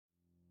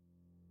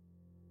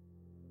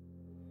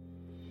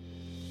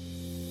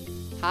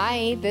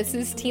Hi, this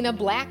is Tina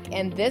Black,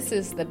 and this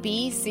is the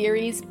B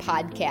Series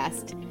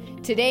podcast.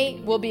 Today,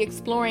 we'll be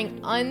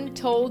exploring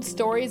untold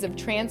stories of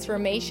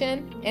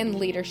transformation and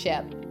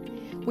leadership.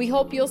 We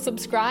hope you'll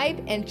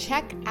subscribe and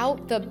check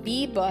out the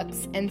B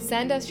books and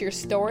send us your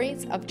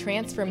stories of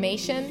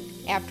transformation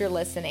after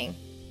listening.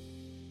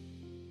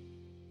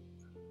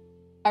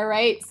 All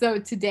right, so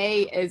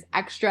today is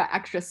extra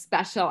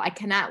special. I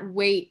cannot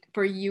wait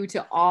for you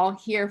to all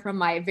hear from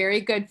my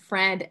very good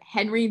friend,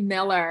 Henry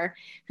Miller,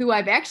 who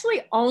I've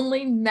actually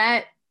only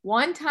met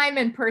one time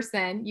in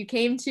person. You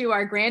came to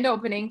our grand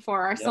opening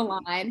for our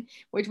salon,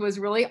 which was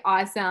really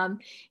awesome.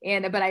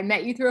 But I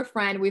met you through a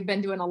friend. We've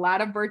been doing a lot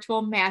of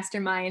virtual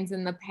masterminds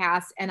in the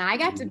past, and I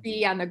got to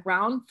be on the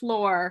ground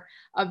floor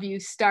of you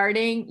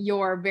starting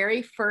your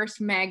very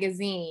first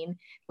magazine,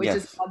 which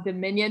is called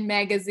Dominion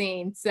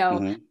Magazine.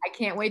 So I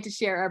can't wait to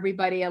share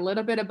everybody a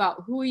little bit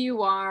about who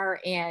you are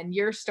and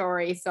your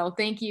story. So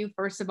thank you,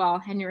 first of all,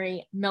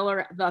 Henry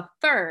Miller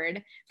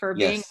III, for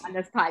being on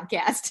this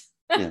podcast.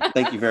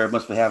 Thank you very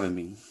much for having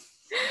me.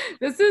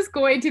 This is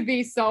going to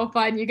be so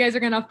fun. You guys are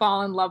going to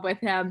fall in love with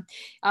him.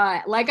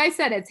 Like I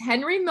said, it's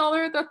Henry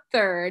Miller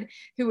III,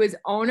 who is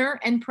owner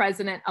and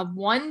president of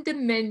One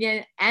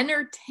Dominion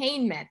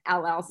Entertainment,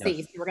 LLC.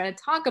 Yes. So we're going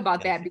to talk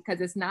about that because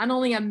it's not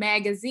only a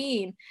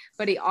magazine,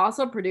 but he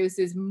also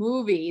produces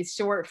movies,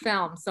 short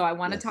films. So I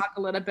want to talk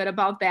a little bit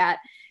about that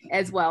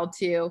as well,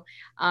 too.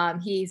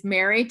 He's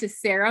married to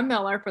Sarah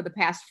Miller for the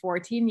past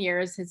 14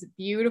 years, his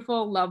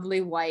beautiful,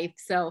 lovely wife.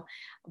 So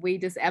we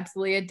just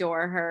absolutely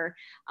adore her.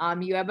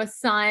 You have a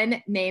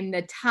son named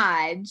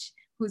Nataj,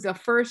 who's a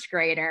first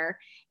grader.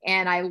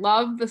 And I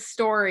love the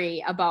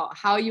story about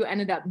how you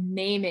ended up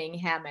naming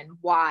him and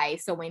why.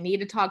 So we need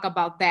to talk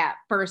about that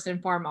first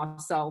and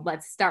foremost. So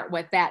let's start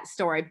with that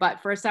story.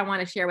 But first, I want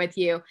to share with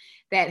you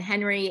that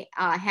Henry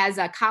has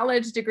a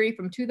college degree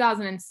from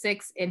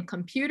 2006 in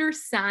computer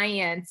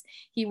science.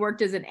 He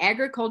worked as an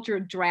agriculture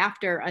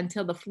drafter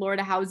until the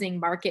Florida housing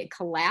market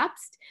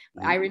collapsed.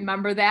 I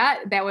remember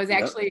that. That was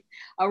actually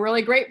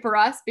really great for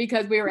us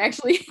because we were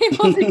actually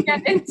able to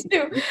get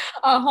into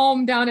a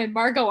home down in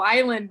Marco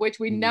Island, which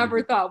we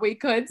never thought we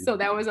could. So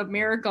that was a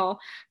miracle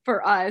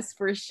for us,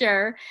 for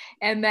sure.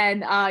 And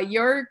then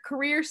your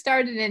career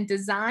started in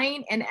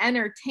design and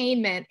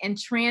entertainment and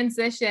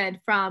transitioned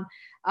from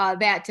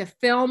that to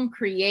film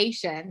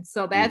creation.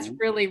 So that's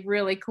really,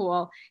 really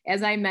cool.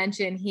 As I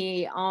mentioned,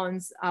 he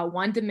owns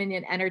One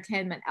Dominion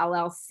Entertainment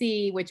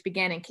LLC, which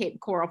began in Cape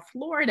Coral,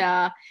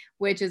 Florida,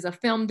 which is a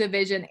film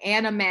division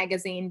and a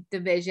magazine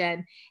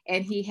division.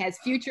 And he has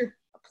future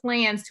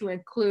plans to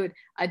include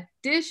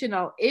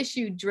additional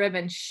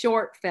issue-driven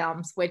short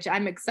films, which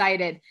I'm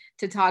excited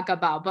to talk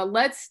about. But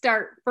let's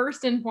start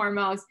first and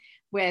foremost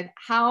with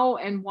how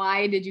and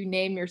why did you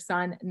name your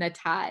son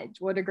Nataj?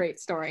 What a great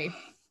story.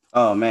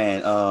 Oh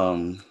man.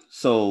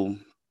 So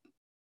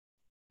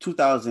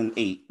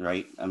 2008,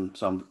 right? I'm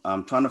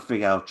trying to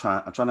figure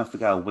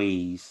out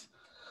ways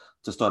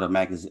to start a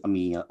magazine.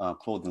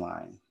 Clothing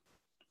line.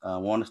 I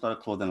want to start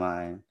a clothing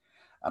line.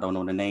 I don't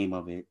know the name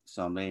of it,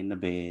 so I'm laying in the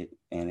bed.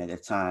 And at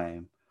that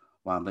time,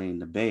 while I'm laying in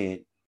the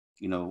bed,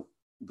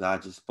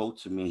 God just spoke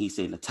to me. And he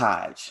said,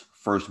 "Nataj,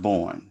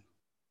 firstborn."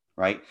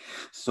 Right.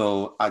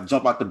 So I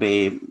jump out the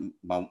bed.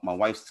 My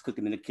wife's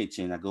cooking in the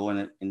kitchen. I go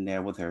in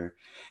there with her,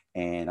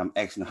 and I'm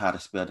asking her how to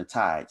spell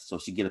Nataj. So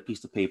she get a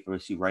piece of paper,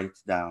 she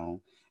writes it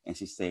down, and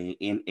she say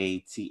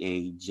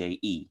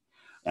Nataje.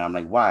 And I'm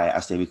like, why? I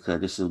say,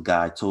 because this is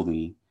God told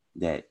me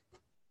that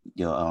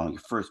your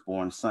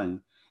firstborn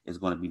son is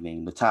going to be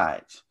named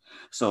Nataj.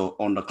 So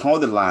on the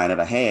clothing line that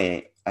I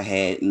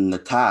had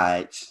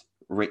Nataj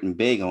written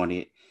big on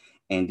it,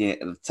 and then at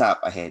the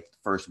top I had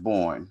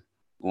firstborn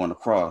going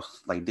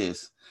across like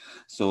this.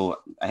 So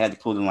I had the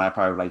clothing line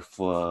probably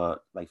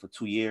for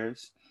 2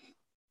 years,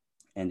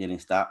 and then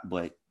it stopped.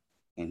 But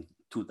in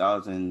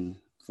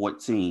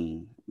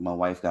 2014, my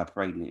wife got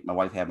pregnant. My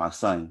wife had my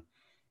son,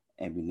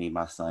 and we named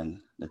my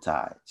son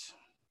Nataj.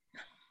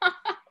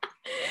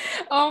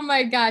 Oh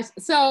my gosh.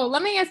 So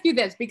let me ask you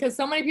this, because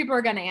so many people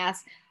are going to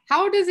ask,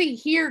 how does he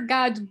hear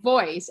God's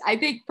voice? I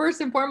think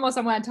first and foremost,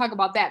 I want to talk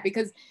about that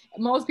because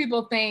most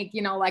people think,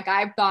 like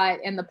I've thought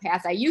in the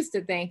past, I used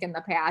to think in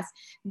the past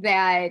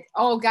that,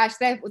 oh gosh,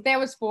 that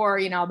was for,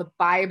 the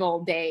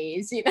Bible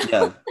days,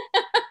 Yeah.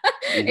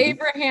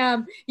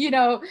 Abraham,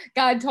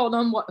 God told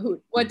him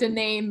what to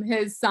name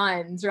his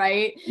sons,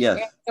 right?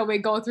 Yes. And so we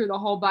go through the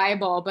whole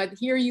Bible, but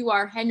here you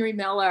are, Henry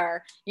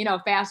Miller,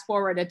 fast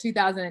forward to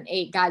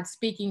 2008, God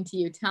speaking to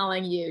you,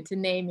 telling you to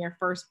name your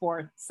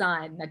firstborn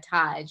son,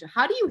 Nataj.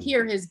 How do you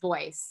hear his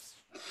voice?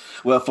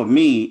 Well, for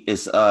me,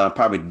 it's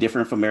probably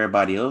different from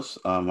everybody else.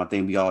 I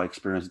think we all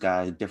experience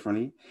God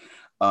differently.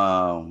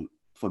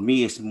 For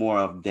me, it's more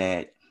of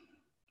that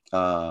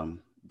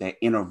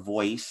inner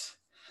voice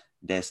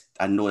that's,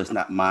 I know it's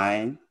not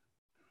mine,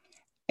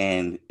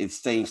 and it's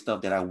saying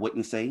stuff that I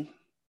wouldn't say.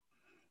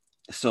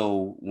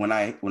 So when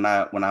I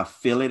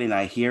feel it and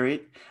I hear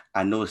it,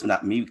 I know it's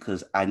not me,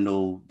 because I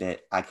know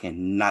that I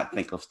cannot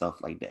think of stuff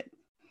like that.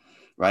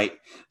 Right.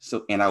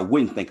 So, and I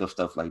wouldn't think of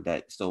stuff like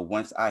that. So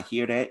once I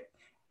hear that,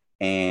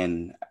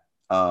 and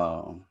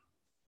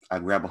I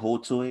grab a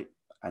hold to it.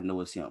 I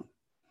know it's him,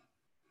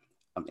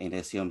 and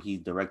that's him. He's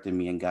directing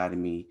me and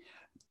guiding me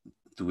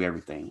through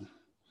everything.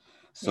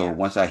 So Yeah.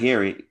 once I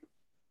hear it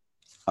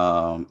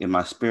in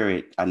my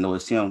spirit, I know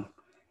it's him,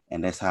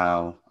 and that's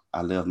how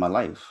I live my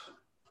life.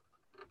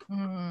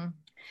 Mhm.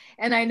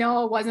 And I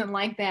know it wasn't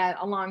like that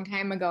a long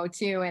time ago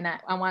too. And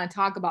I want to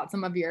talk about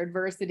some of your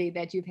adversity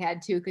that you've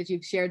had too, because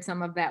you've shared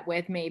some of that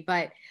with me.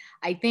 But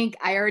I think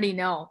I already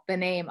know the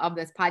name of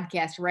this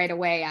podcast right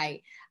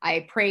away.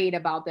 I prayed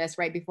about this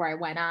right before I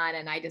went on,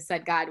 and I just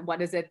said, God,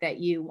 what is it that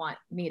you want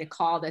me to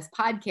call this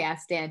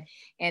podcast? And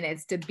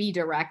it's to be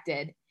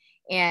directed.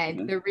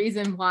 And the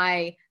reason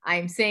why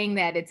I'm saying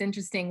that, it's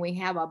interesting. We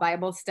have a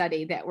Bible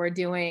study that we're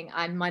doing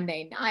on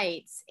Monday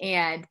nights,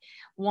 and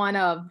one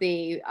of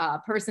the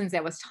persons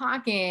that was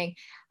talking,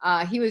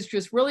 he was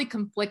just really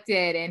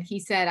conflicted. And he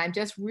said, I'm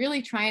just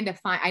really trying to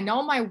find, I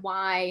know my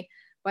why,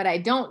 but I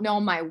don't know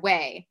my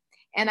way.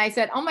 And I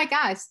said, oh my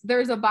gosh,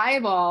 there's a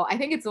Bible. I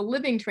think it's a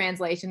Living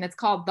Translation that's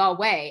called The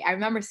Way. I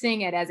remember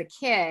seeing it as a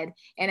kid,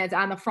 and it's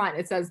on the front.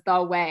 It says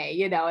The Way,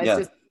 it's Yeah.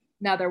 just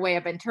another way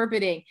of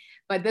interpreting.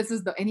 But this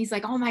is and he's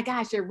like, oh my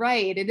gosh, you're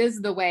right. It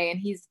is the way. And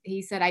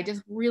he said, I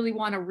just really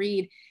want to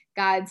read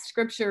God's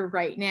scripture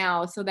right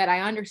now so that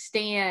I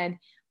understand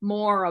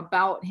more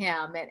about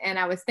him. And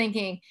I was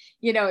thinking,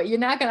 you're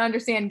not going to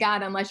understand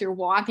God unless you're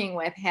walking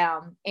with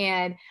him.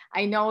 And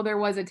I know there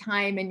was a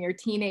time in your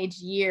teenage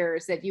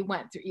years that you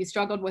went through, you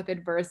struggled with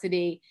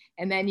adversity,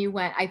 and then you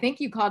went, I think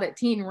you called it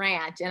Teen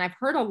Ranch. And I've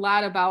heard a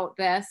lot about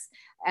this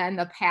in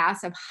the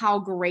past of how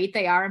great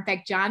they are. In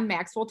fact, John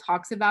Maxwell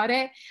talks about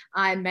it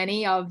on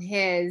many of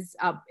his,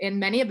 in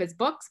many of his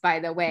books, by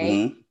the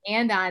way,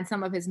 and on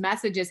some of his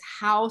messages,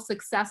 how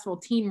successful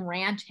Teen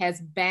Ranch has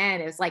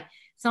been. It's like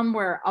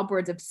somewhere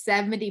upwards of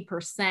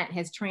 70%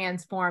 has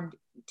transformed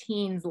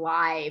teens'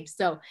 lives.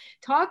 So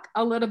talk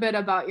a little bit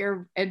about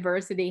your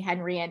adversity,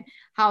 Henry, and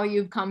how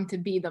you've come to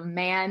be the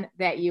man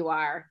that you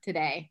are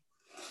today.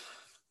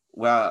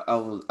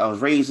 Well, I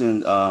was raised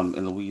in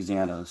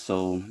Louisiana,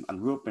 so I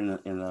grew up in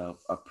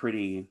a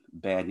pretty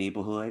bad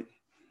neighborhood,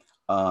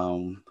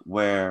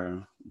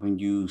 where when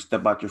you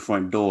step out your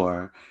front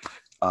door,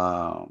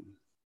 um,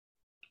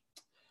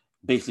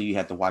 basically you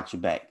have to watch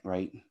your back,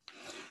 right?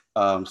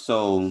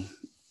 So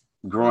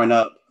growing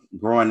up,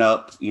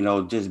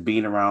 just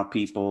being around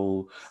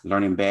people,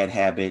 learning bad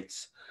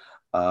habits,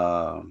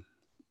 um,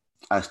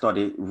 I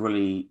started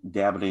really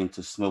dabbling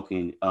into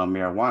smoking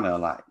marijuana a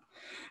lot,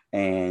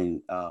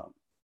 and I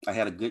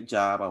had a good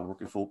job. I was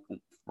working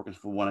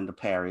for one in the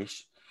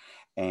parish,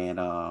 and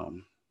I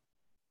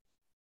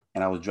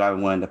was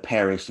driving one of the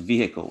parish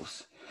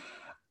vehicles.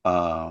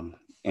 And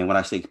when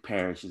I say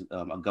parish, it's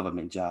a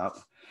government job,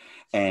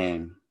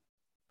 and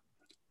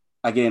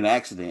I get in an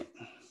accident.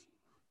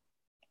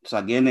 So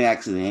I get in an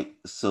accident.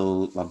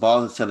 So my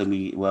boss is telling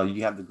me, well,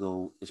 you have to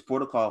go, it's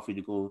protocol for you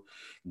to go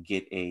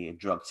get a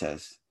drug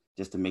test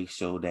just to make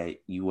sure that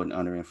you weren't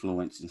under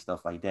influence and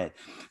stuff like that.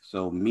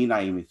 So me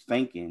not even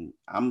thinking,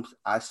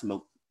 I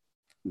smoke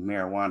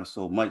marijuana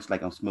so much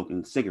like I'm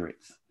smoking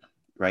cigarettes,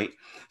 right?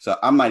 So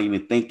I'm not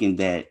even thinking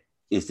that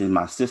it's in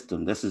my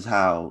system. This is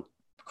how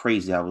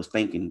crazy I was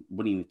thinking,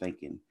 wasn't even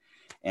thinking.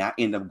 And I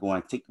end up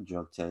going to take the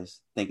drug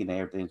test, thinking that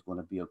everything's going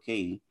to be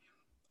okay.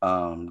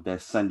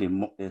 That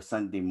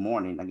Sunday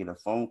morning, I get a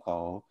phone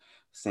call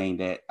saying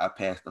that I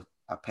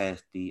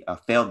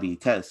failed the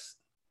test,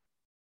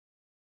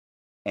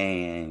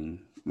 and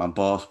my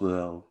boss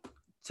will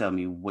tell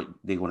me what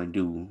they're gonna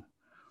do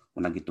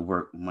when I get to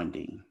work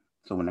Monday.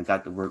 So when I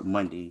got to work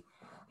Monday,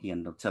 he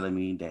ended up telling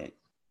me that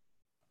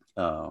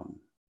um,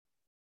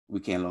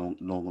 we can't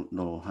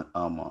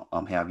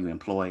have you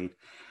employed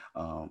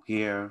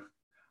here.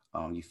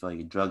 You fail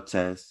your drug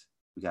test.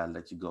 We gotta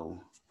let you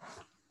go.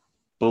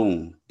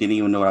 Boom. Didn't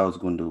even know what I was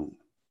gonna do.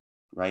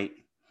 Right.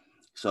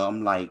 So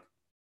I'm like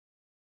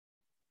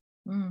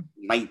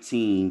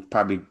 19,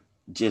 probably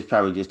just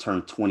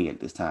turned 20 at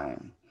this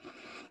time.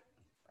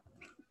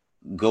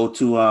 Go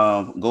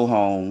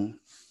home.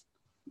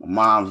 My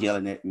mom's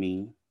yelling at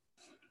me.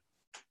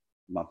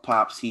 My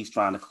pops, he's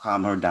trying to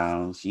calm her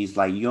down. She's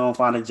like, you don't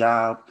find a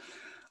job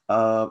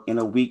in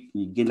a week,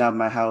 you're getting out of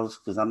my house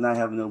because I'm not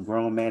having no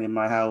grown man in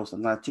my house.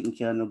 I'm not taking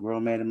care of no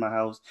grown man in my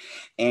house.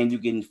 And you're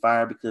getting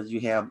fired because you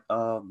have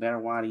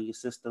marijuana in your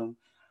system.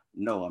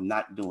 No, I'm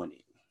not doing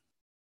it.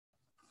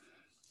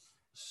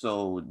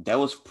 So that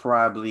was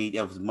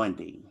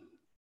Monday.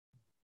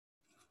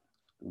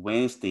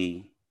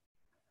 Wednesday,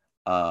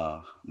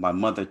 my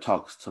mother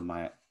talks to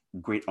my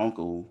great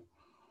uncle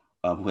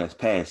who has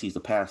passed. He's a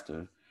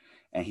pastor.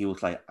 And he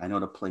was like, I know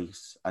a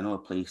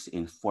place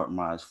in Fort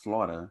Myers,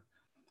 Florida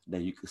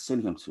that you could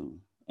send him to.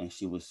 And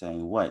she was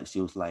saying, what? She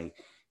was like,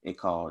 it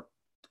called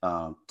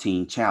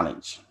Teen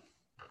Challenge.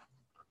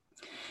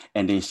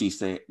 And then she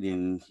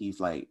was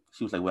like,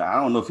 well, I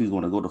don't know if he's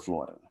going to go to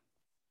Florida.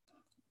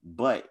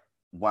 But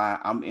while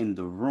I'm in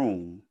the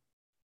room,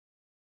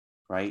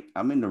 right?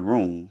 I'm in the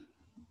room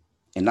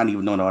and not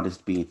even knowing all this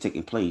being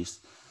taking place.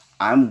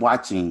 I'm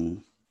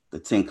watching the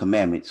 10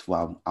 Commandments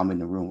while I'm in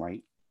the room,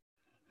 right?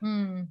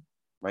 Mm.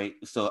 right?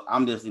 So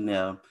I'm just in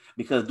there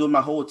because during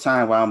my whole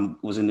time while I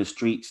was in the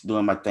streets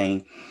doing my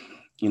thing,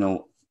 you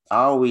know,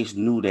 I always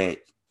knew that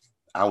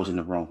I was in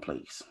the wrong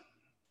place.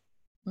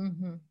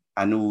 Mm-hmm.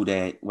 I knew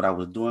that what I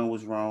was doing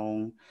was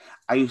wrong.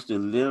 I used to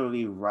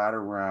literally ride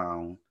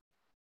around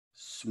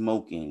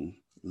smoking,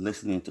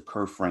 listening to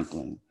Kirk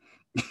Franklin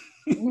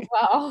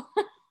Wow.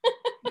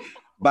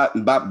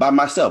 by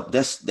myself.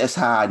 That's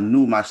how I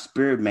knew my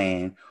spirit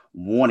man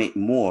wanted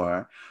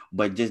more,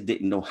 but just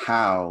didn't know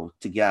how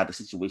to get out of the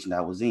situation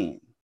I was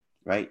in.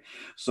 Right.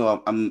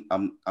 So I'm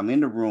in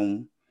the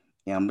room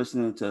and I'm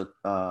listening to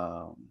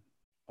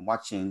I'm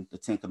watching the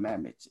Ten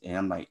Commandments and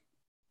I'm like,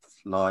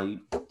 Lord,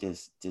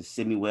 just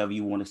send me wherever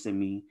you want to send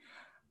me.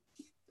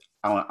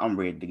 I'm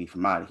ready to get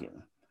from out of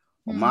here.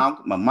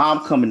 Mm. My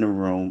mom come in the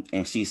room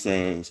and she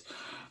says,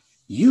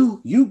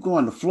 you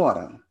going to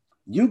Florida.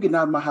 You getting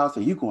out of my house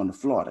and you going to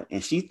Florida.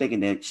 And she's thinking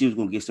that she was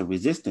going to get some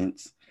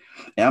resistance.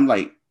 And I'm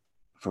like,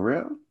 for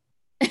real?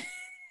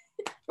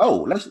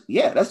 Oh,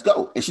 let's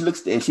go. And she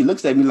looks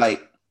at me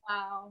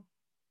Wow.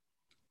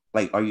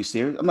 like, are you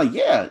serious? I'm like,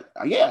 yeah,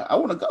 I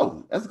want to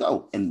go. Let's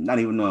go. And not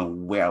even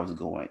knowing where I was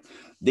going.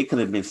 They could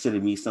have been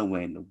sending me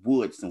somewhere in the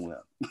woods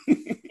somewhere.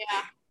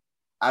 Yeah.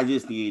 I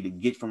just needed to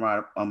get from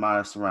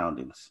my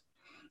surroundings.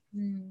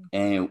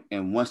 Mm.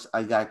 And once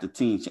I got to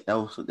teen, that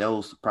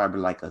was probably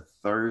like a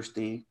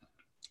Thursday,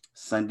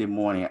 Sunday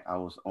morning. I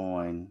was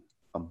on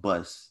a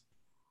bus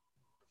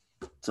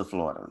to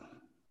Florida,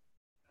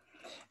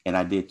 and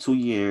I did 2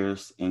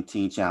 years in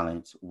Teen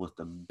Challenge. Was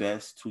the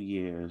best 2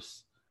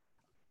 years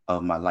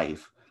of my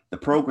life. The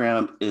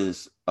program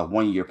is a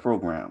 1 year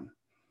program,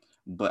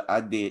 but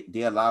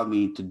they allowed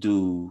me to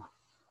do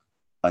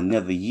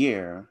another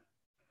year.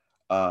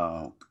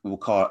 We'll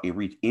call it a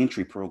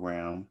re-entry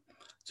program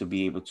to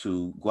be able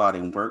to go out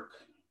and work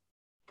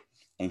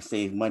and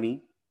save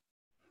money,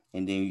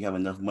 and then you have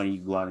enough money, you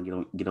go out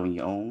and get on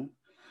your own.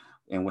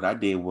 And what I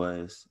did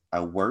was I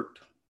worked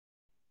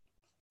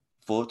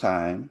full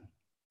time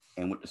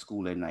and went to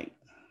school at night.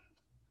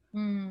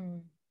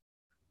 Mm.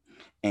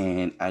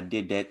 And I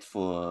did that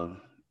for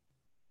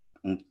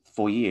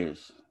 4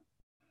 years,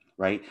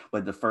 right?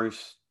 But the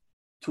first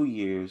 2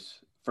 years,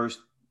 first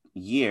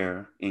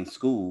year in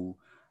school,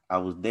 I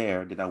was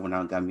there. Then I went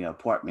out and got me an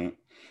apartment,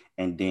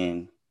 and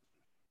then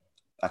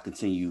I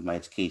continued my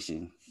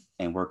education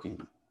and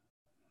working.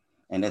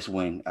 And that's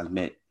when I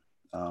met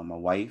my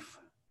wife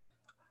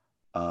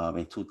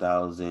in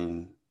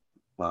 2000.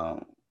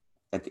 Um,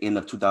 at the end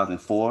of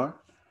 2004,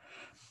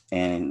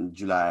 and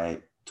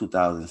July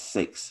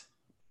 2006,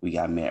 we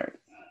got married.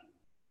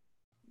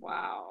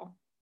 Wow.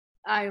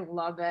 I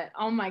love it.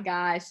 Oh my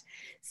gosh.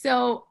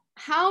 So,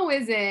 how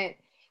is it?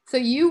 So,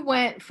 you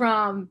went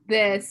from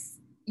this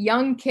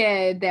young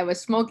kid that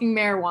was smoking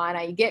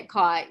marijuana, you get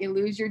caught, you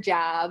lose your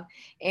job.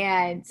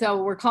 And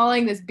so, we're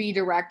calling this Be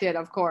Directed,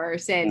 of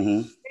course. And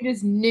Mm-hmm. you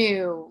just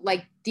knew,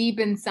 like deep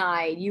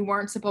inside, you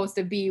weren't supposed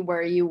to be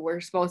where you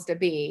were supposed to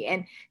be.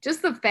 And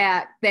just the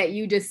fact that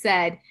you just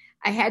said,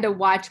 I had to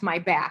watch my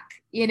back,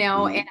 and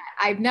Mm-hmm.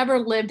 I've never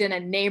lived in a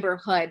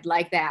neighborhood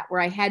like that where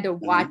I had to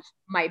watch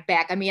Mm-hmm. my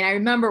back. I mean, I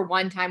remember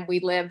one time we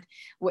lived,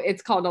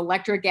 it's called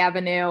Electric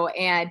Avenue,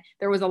 and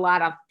there was a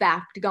lot of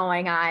theft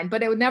going on,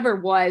 but it never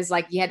was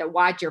like you had to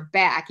watch your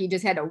back. You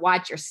just had to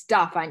watch your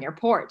stuff on your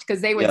porch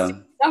because they would Yeah.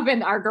 see stuff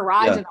in our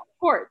garage Yeah. and our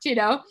porch.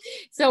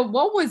 So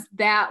what was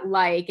that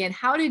like? And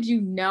how did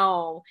you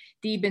know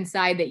deep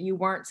inside that you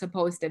weren't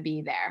supposed to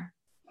be there?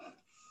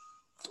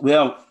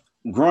 Well,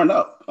 growing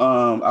up,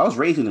 I was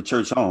raised in a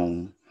church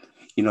home.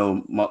 You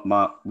know,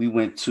 we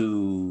went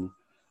to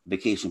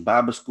vacation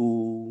Bible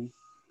school.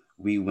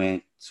 We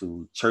went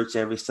to church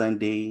every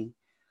Sunday.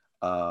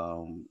 I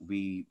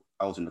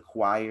was in the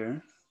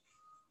choir.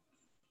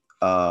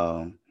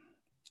 Um,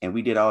 and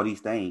we did all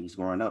these things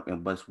growing up.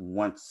 And but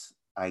once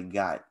I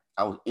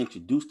was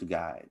introduced to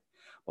God,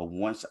 but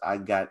once I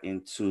got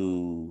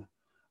into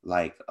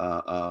like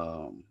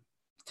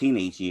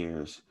teenage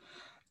years,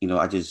 you know,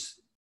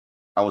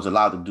 I was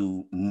allowed to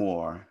do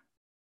more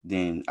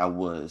than I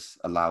was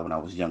allowed when I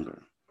was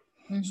younger.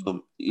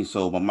 Mm-hmm.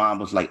 So my mom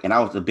was like, and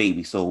I was the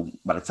baby. So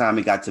by the time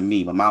it got to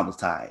me, my mom was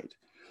tired.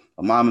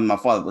 My mom and my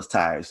father was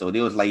tired. So they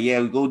was like,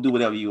 yeah, go do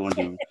whatever you want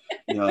to do.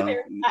 You know,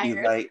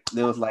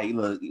 they was like,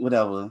 look,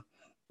 whatever.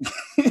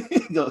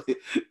 Go,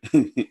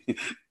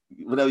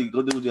 whatever you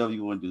go do, whatever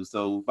you want to do.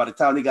 So by the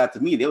time they got to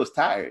me, they was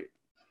tired.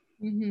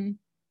 Mm-hmm.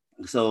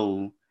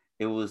 So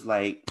it was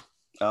like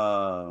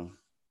I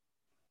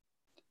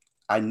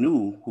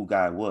knew who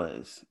God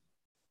was.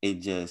 It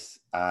just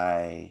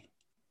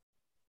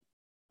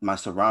my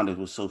surroundings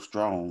were so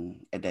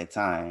strong at that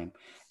time,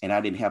 and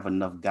I didn't have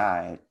enough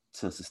God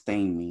to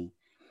sustain me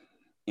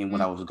in what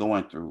I was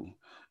going through.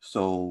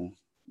 So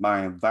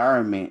my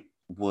environment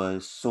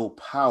was so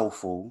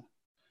powerful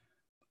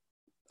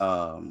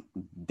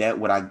that's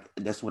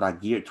what I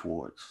geared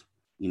towards.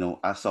 You know,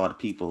 I saw the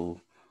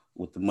people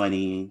with the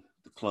money,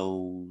 the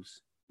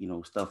clothes, you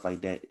know, stuff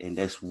like that, and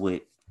that's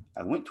what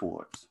I went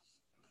towards.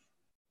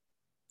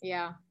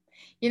 Yeah.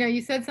 You know,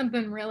 you said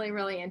something really,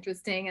 really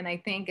interesting. And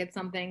I think it's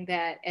something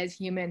that as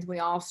humans, we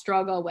all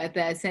struggle with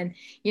this. And,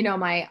 you know,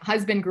 my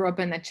husband grew up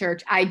in the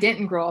church. I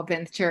didn't grow up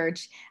in the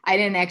church. I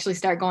didn't actually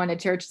start going to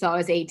church till I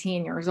was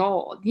 18 years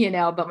old, you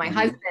know, but my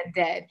husband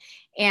did.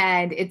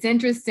 And it's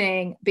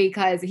interesting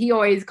because he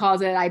always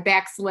calls it, I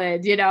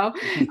backslid, you know.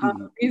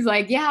 He's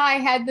like, yeah, I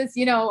had this,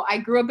 you know, I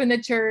grew up in the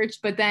church,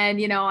 but then,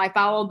 you know, I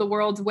followed the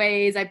world's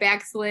ways, I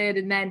backslid.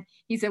 And then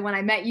he said, when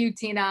I met you,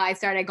 Tina, I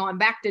started going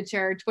back to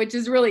church, which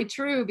is really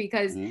true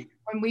because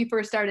when we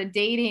first started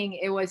dating,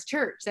 it was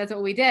church. That's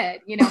what we did,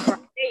 you know, for our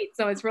date.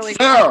 So it's really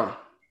fun.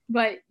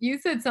 But you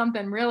said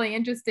something really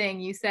interesting.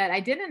 You said,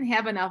 I didn't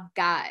have enough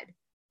God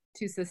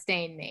to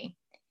sustain me.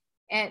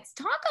 And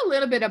talk a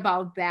little bit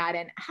about that.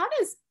 And how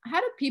do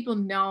people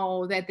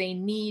know that they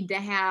need to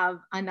have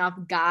enough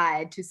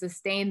God to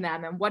sustain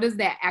them? And what does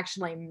that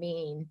actually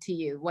mean to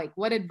you? Like,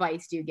 what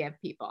advice do you give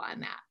people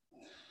on that?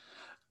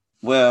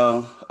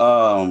 Well,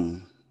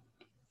 I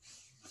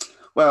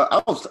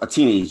was a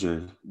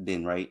teenager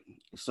then, right?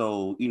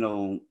 So, you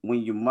know,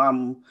 when your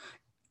mom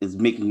is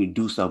making you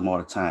do something all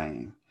the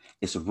time,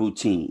 it's a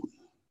routine.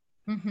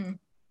 Mm-hmm.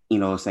 You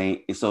know what I'm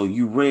saying? And so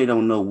you really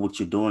don't know what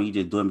you're doing. You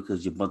just do it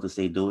because your mother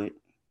say do it.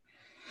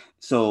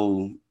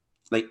 So,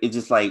 like, it's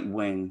just like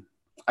when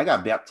I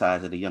got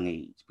baptized at a young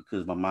age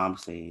because my mom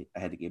said I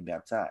had to get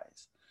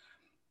baptized.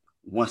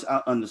 Once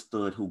I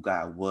understood who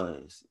God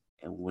was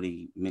and what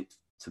he meant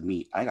to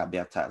me, I got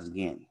baptized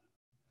again.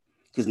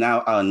 Because now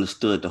I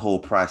understood the whole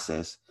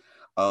process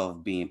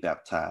of being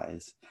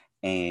baptized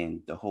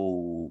and the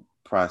whole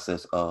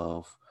process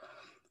of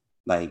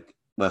like,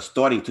 well,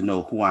 starting to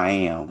know who I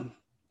am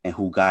and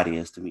who God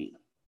is to me.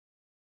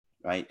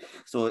 Right.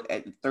 So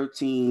at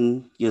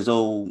 13 years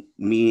old,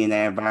 me in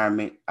that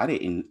environment, I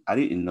didn't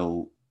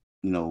know,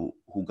 you know,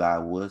 who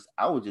God was.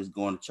 I was just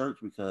going to church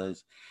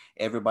because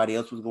everybody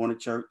else was going to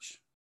church.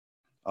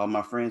 All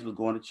my friends was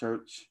going to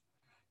church.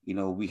 You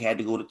know, we had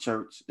to go to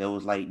church. There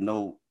was like,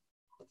 no,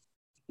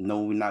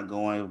 we're not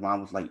going. Mom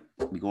was like,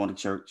 we're going to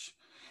church.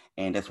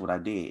 And that's what I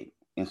did.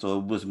 And so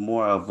it was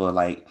more of a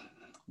like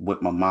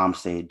what my mom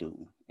said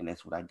do. And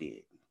that's what I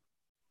did.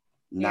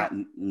 Not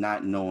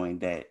knowing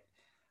that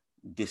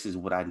this is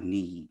what I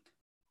need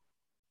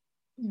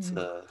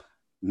to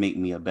make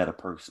me a better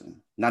person.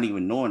 Not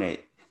even knowing that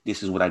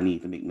this is what I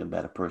need to make me a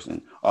better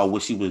person. Or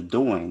what she was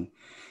doing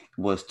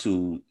was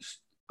she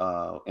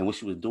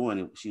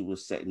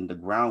was setting the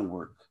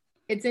groundwork.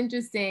 It's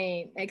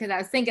interesting because I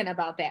was thinking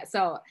about that.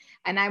 So,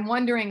 and I'm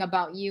wondering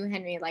about you,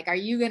 Henry, like, are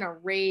you going to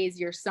raise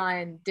your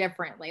son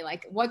differently?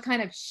 Like, what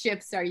kind of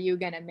shifts are you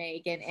going to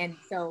make? And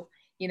so,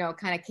 you know,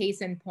 kind of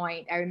case in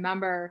point, I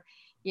remember,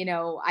 you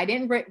know, I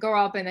didn't grow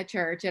up in the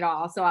church at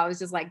all. So I was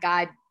just like,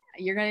 God,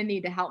 you're going to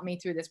need to help me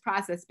through this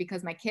process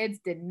because my kids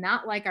did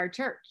not like our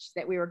church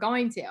that we were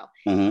going to.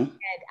 And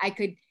I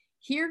could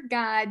hear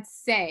God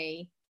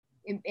say,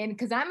 and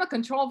because I'm a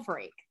control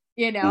freak,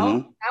 you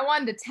know, I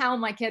wanted to tell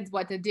my kids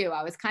what to do.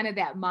 I was kind of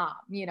that mom,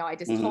 you know, I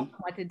just told them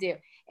what to do.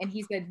 And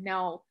he said,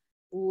 no,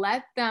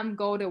 let them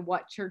go to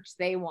what church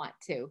they want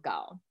to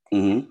go.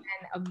 And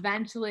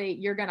eventually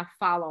you're going to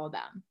follow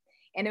them.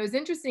 And it was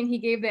interesting. He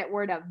gave that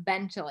word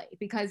eventually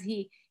because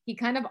he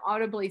kind of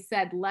audibly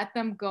said, let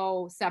them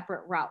go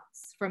separate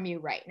routes from you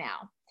right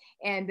now.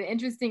 And the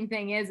interesting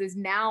thing is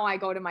now I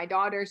go to my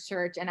daughter's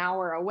church an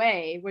hour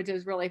away, which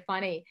is really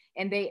funny.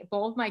 And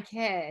both my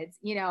kids,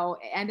 you know,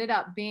 ended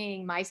up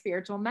being my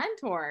spiritual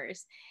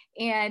mentors.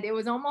 And it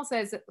was almost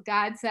as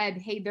God said,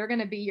 hey, they're going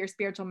to be your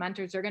spiritual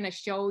mentors. They're going to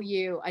show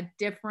you a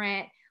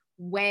different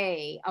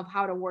way of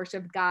how to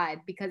worship God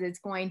because it's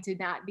going to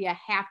not be a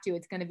have to,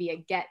 it's going to be a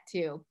get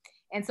to.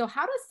 And so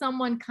how does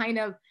someone kind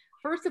of,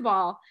 first of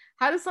all,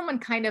 how does someone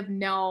kind of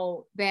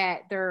know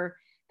that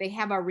they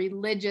have a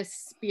religious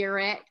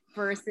spirit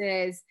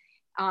versus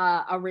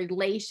a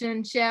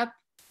relationship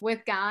with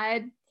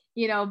God,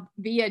 you know,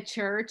 via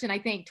church? And I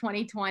think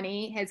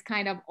 2020 has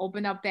kind of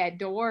opened up that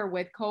door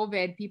with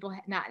COVID, people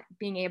not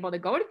being able to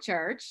go to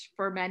church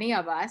for many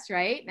of us,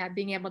 right? Not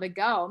being able to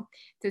go,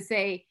 to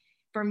say,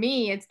 for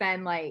me, it's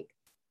been like,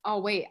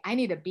 oh, wait, I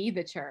need to be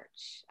the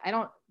church. I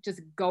don't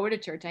just go to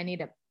church. I need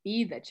to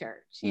be the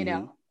church, you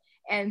know?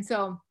 And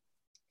so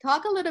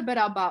talk a little bit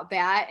about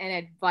that and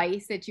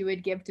advice that you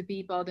would give to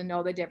people to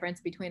know the difference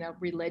between a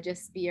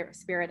religious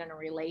spirit and a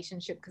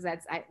relationship, because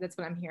that's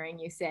what I'm hearing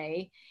you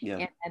say.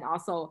 Yeah. And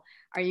also,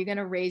 are you going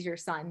to raise your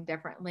son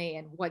differently?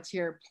 And what's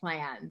your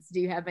plans?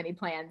 Do you have any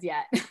plans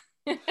yet?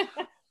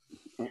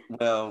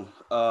 Well,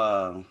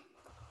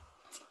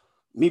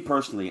 me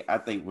personally, I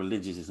think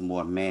religious is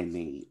more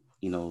man-made.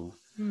 You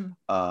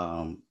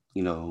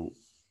know,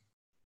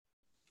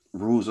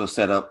 rules are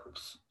set up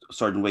a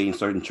certain way in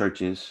certain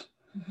churches.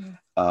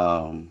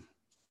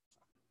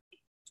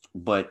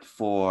 But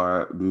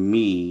for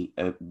me,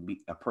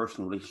 a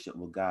personal relationship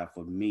with God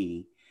for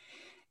me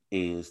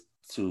is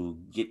to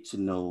get to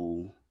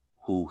know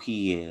who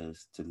He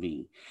is to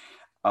me.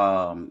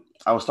 I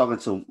was talking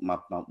to my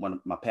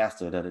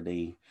pastor the other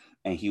day,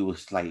 and he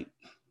was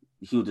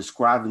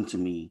describing to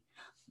me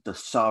the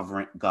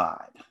sovereign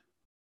God,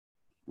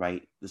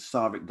 right? The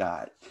sovereign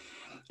God.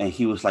 And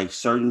he was like,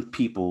 certain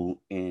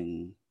people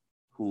in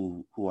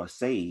who are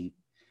saved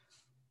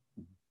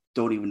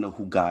don't even know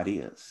who God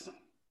is.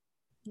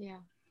 Yeah.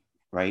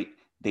 Right?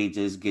 They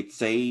just get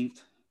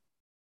saved.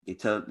 They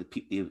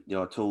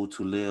are told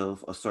to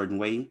live a certain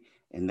way,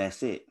 and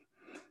that's it.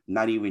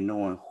 Not even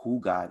knowing who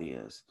God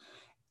is.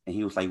 And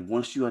he was like,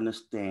 once you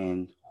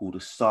understand who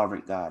the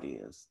sovereign God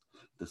is,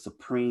 the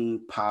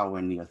supreme power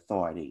and the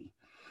authority,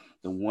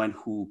 the one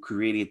who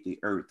created the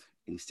earth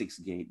in 6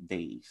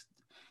 days,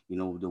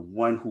 the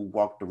one who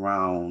walked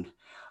around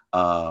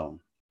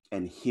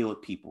and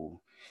healed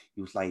people.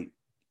 He was like,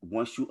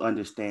 once you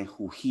understand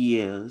who he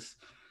is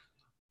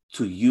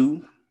to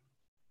you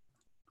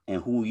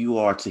and who you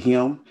are to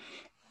him,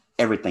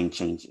 everything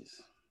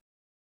changes.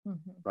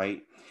 Mm-hmm.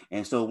 Right.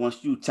 And so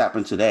once you tap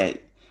into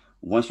that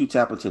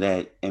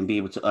and be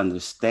able to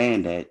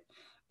understand that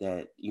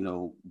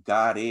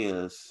God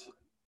is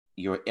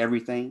your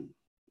everything,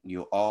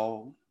 your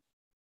all,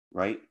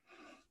 right?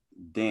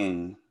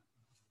 Then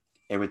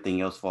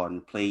everything else falls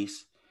into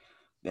place.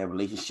 That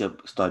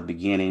relationship start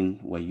beginning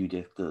where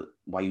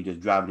while you just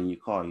driving in your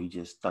car, you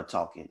just start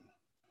talking,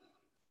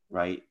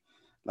 right?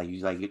 Like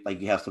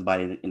you have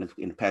somebody in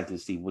the passenger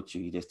seat with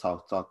you. You just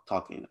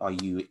talking. Are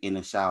you in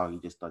the shower? You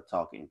just start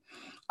talking.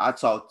 I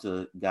talk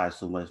to guys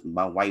so much.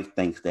 My wife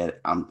thinks that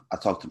I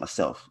talk to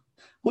myself.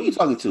 Who are you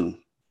talking to?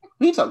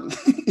 Who are you talking?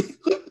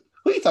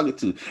 Who are you talking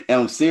to?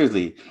 And I'm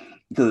seriously,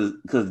 because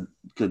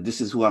this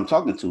is who I'm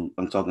talking to.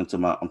 I'm talking to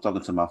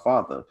my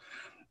father,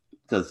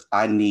 because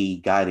I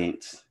need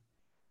guidance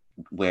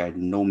where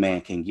no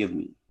man can give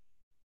me.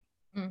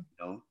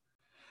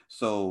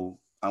 So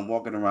I'm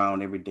walking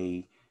around every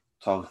day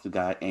talking to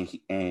God,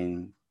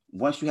 and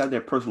once you have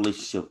that personal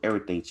relationship,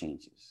 everything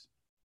changes,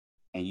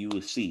 and you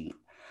will see.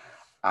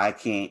 I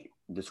can't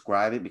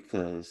describe it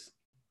because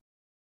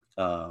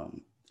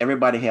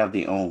everybody have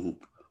their own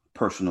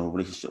personal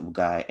relationship with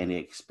God and their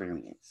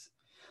experience.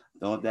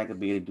 The only thing I could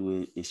be able to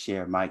do is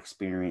share my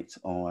experience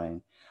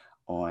on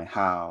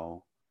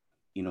how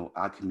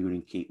I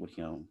communicate with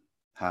him,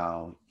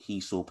 how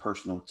he's so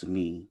personal to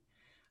me,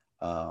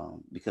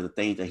 because the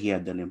things that he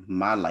had done in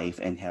my life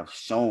and have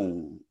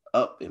shown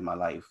up in my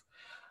life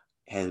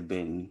has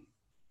been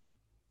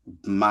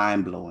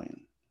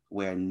mind-blowing,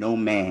 where no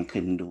man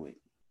couldn't do it.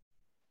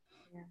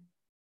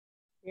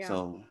 Yeah.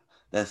 So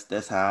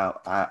that's how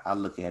I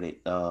look at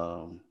it,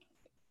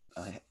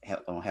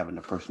 having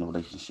a personal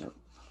relationship.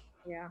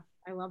 Yeah,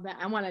 I love that.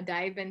 I want to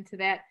dive into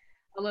that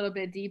a little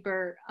bit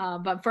deeper.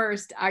 But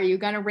first, are you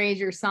going to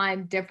raise your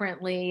son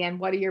differently? And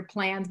what are your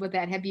plans with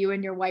that? Have you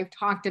and your wife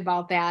talked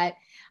about that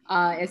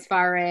as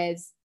far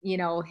as,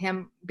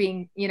 him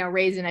being,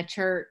 raised in a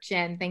church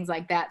and things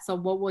like that? So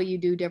what will you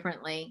do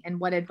differently? And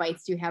what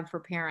advice do you have for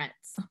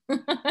parents?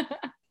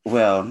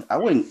 Well,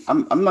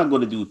 I'm not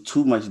going to do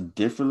too much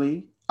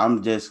differently.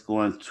 I'm just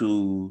going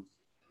to,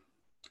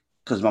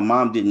 because my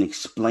mom didn't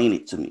explain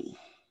it to me.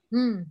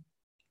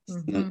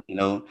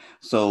 Mm-hmm.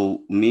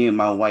 So me and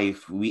my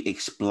wife, we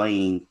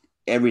explain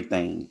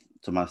everything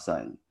to my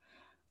son.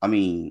 I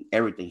mean,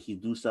 everything. He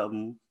do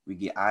something, we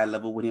get eye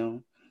level with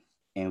him,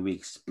 and we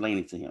explain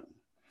it to him,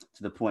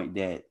 to the point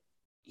that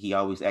he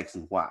always asks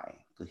him why,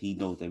 because he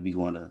knows that we're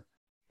going to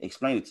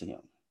explain it to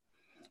him.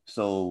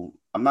 So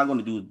I'm not going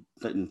to do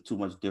something too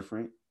much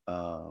different.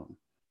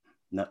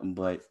 Nothing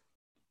but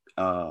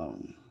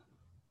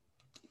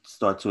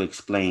start to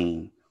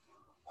explain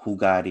who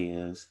God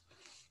is,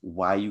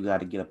 why you got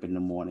to get up in the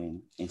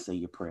morning and say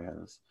your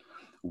prayers,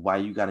 why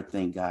you got to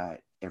thank God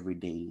every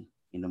day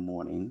in the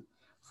morning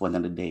for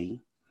another day,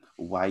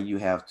 why you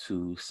have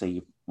to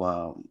say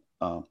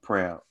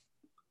prayer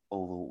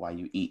over while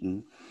you're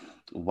eating,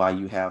 why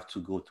you have to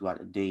go throughout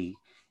the day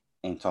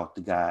and talk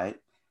to God.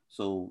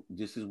 So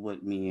this is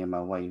what me and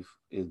my wife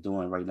is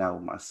doing right now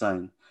with my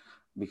son,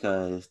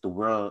 because the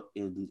world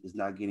is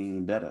not getting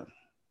any better.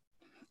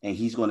 And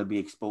he's going to be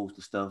exposed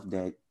to stuff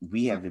that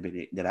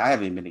I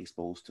haven't been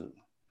exposed to.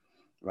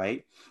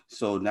 Right.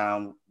 So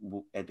now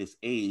at this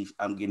age,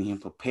 I'm getting him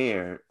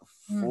prepared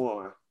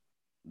for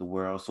the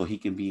world so he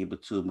can be able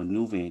to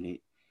maneuver in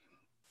it,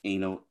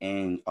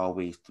 and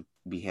always to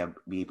be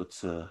able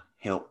to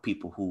help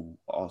people who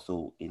are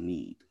also in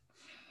need.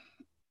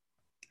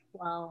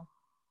 Wow.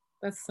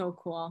 That's so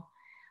cool.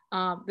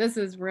 This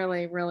is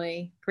really,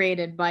 really great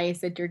advice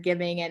that you're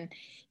giving. And,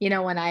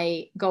 when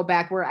I go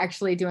back, we're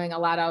actually doing a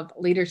lot of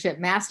leadership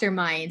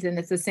masterminds. And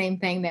it's the same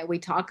thing that we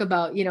talk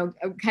about,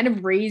 kind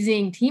of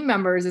raising team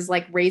members is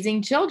like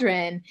raising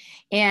children.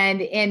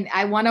 And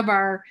one of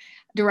our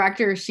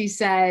directors, she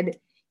said,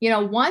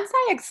 once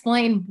I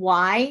explain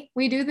why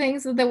we do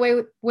things the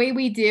way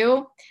we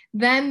do,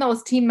 then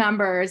those team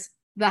members,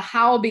 the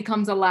how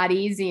becomes a lot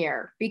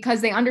easier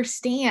because they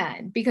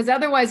understand, because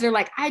otherwise they're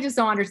like, I just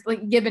don't understand.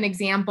 Like, give an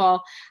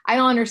example. I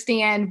don't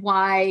understand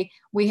why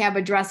we have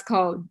a dress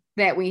code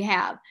that we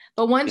have.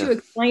 But once you Yes.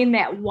 explain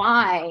that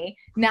why,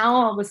 now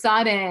all of a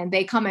sudden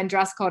they come in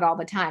dress code all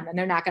the time and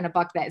they're not going to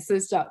buck that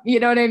system. You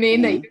know what I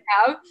mean? That you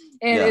have.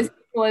 And Yeah. as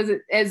simple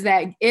as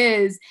that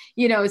is,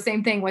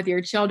 same thing with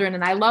your children.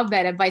 And I love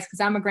that advice because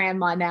I'm a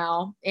grandma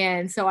now.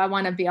 And so I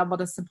want to be able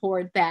to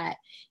support that,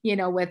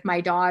 with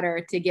my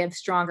daughter to give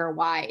stronger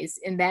whys.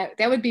 And that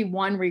would be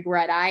one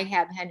regret I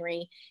have,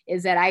 Henry,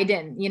 is that I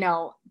didn't,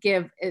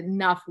 give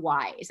enough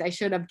whys. I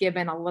should have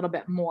given a little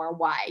bit more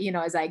why,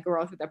 as I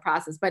grow through the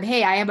process. But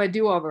hey, I have a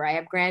do-over. I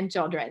have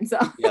grandchildren. So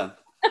Yeah.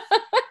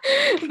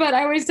 but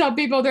I always tell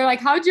people, they're like,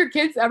 how'd your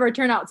kids ever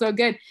turn out so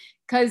good?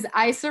 Because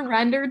I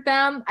surrendered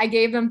them. I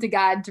gave them to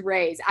God to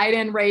raise. I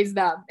didn't raise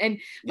them. And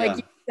like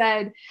you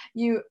said,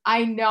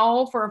 I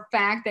know for a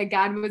fact that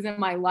God was in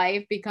my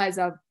life because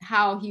of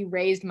how he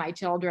raised my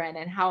children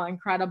and how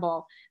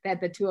incredible that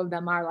the two of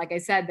them are. Like I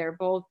said, they're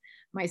both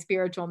my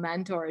spiritual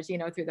mentors,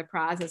 through the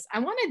process. I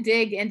want to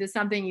dig into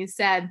something you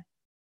said.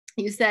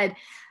 You said,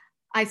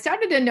 I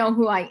started to know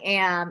who I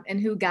am and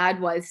who God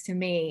was to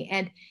me.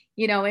 And,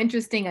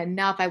 interesting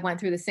enough, I went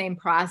through the same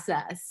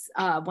process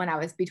when I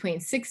was between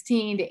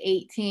 16 to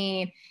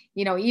 18,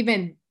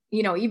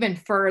 even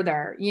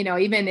further,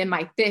 even in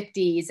my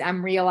 50s,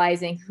 I'm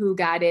realizing who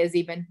God is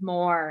even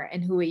more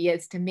and who he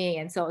is to me.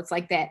 And so it's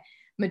like that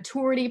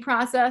maturity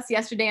process.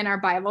 Yesterday in our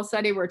Bible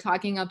study, we're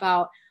talking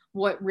about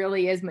what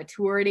really is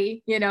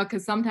maturity,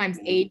 because sometimes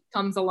age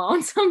comes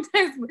along.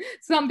 Sometimes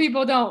some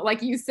people don't,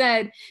 like you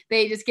said,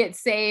 they just get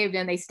saved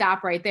and they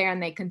stop right there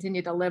and they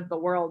continue to live the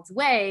world's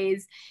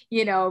ways,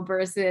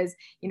 versus,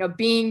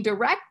 being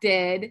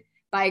directed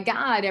by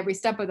God every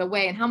step of the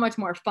way. And how much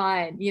more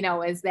fun,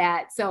 is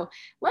that? So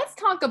let's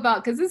talk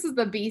about, because this is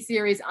the B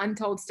series,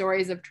 Untold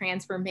Stories of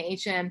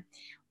Transformation.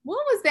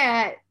 What was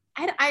that?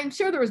 I'm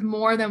sure there was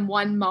more than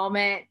one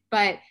moment,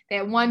 but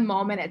that one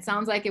moment, it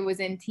sounds like it was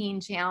in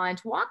Teen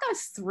Challenge. Walk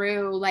us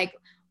through, like,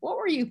 what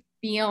were you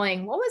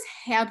feeling? What was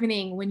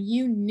happening when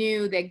you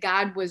knew that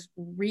God was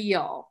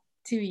real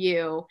to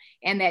you,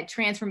 and that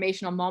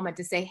transformational moment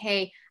to say,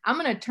 hey, I'm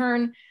going to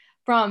turn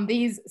from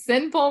these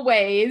sinful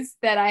ways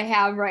that I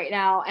have right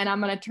now, and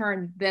I'm going to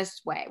turn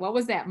this way? What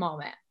was that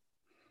moment?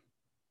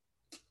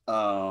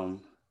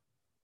 When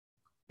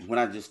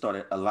I just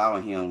started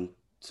allowing him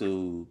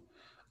to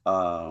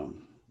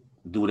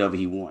do whatever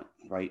he want,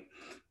 right?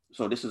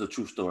 So this is a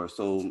true story.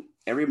 So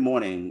every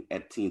morning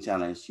at Teen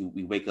Challenge,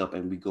 we wake up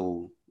and we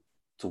go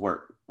to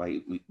work,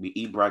 right? We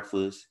eat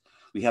breakfast.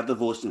 We have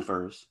devotion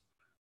first,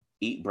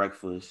 eat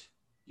breakfast,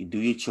 you do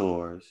your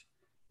chores,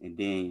 and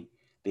then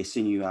they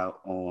send you out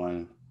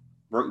on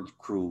work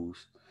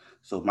crews.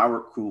 So my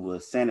work crew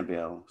was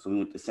Sanibel. So we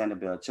went to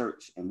Sanibel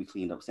Church and we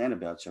cleaned up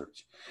Sanibel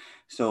Church.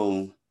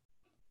 So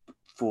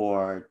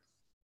for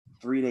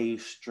 3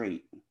 days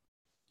straight,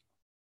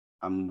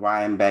 I'm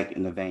riding back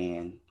in the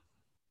van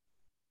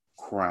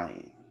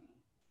crying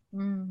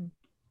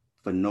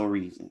for no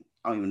reason.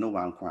 I don't even know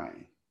why I'm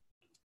crying.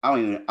 I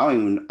don't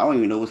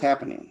even know what's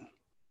happening.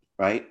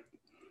 Right.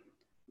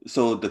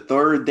 So the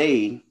third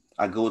day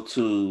I go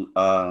to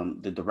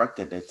the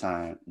director at that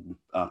time,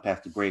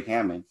 Pastor Greg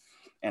Hammond,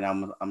 and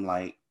I'm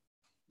like,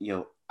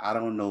 yo, I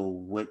don't know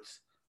what's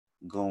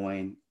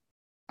going.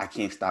 I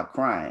can't stop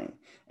crying.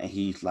 And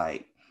he's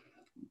like,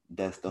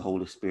 that's the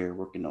Holy Spirit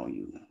working on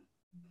you.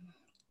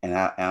 And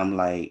I'm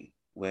like,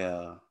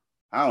 well,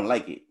 I don't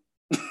like it.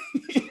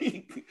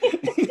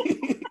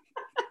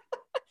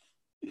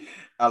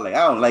 I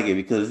don't like it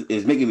because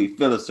it's making me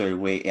feel a certain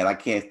way, and I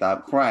can't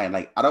stop crying.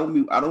 Like I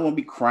don't want to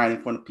be crying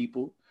in front of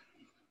people,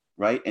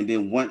 right? And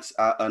then once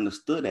I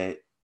understood that,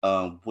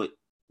 what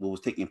was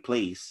taking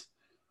place,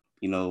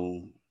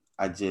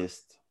 I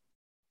just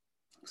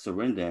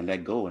surrender and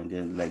let go, and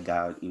then let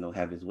God,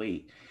 have His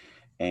way.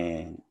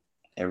 And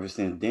ever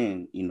since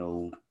then,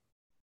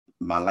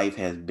 my life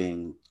has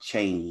been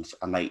changed.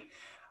 I'm like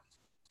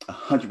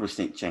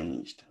 100%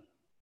 changed.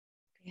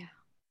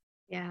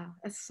 Yeah,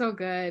 that's so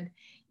good.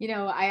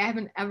 I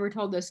haven't ever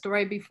told this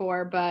story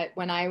before, but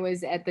when I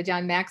was at the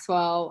John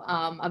Maxwell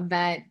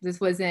event, this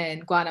was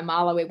in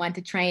Guatemala, we went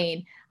to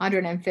train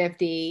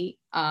 150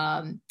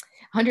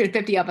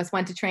 of us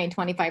went to train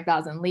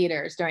 25,000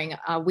 leaders during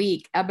a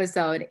week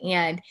episode.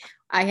 And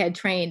I had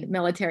trained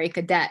military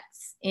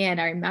cadets. And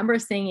I remember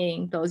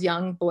seeing those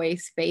young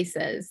boys'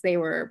 faces. They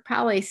were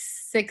probably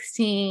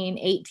 16,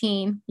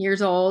 18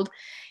 years old.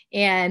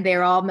 And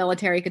they're all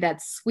military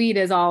cadets, sweet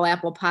as all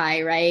apple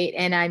pie, right?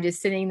 And I'm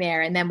just sitting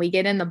there. And then we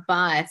get in the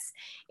bus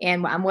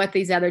and I'm with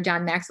these other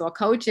John Maxwell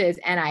coaches,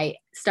 and I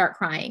start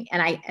crying,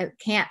 and I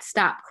can't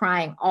stop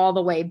crying all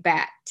the way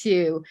back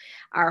to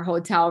our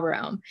hotel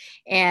room.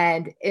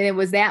 And it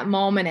was that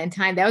moment in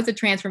time. That was a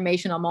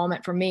transformational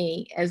moment for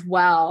me as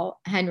well,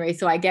 Henry.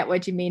 So I get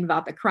what you mean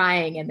about the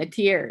crying and the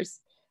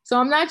tears. So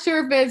I'm not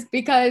sure if it's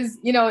because,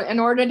 in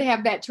order to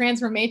have that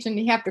transformation,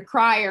 you have to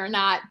cry or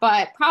not,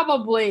 but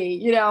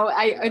probably,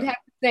 I would have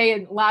to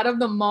say a lot of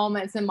the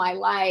moments in my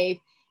life.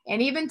 And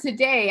even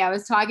today, I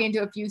was talking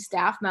to a few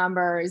staff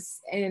members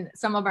in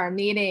some of our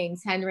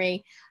meetings,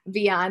 Henry,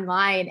 via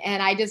online,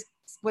 and I just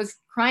was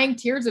crying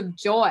tears of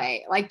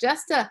joy, like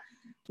just to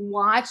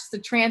watched the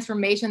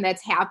transformation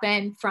that's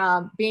happened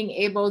from being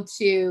able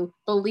to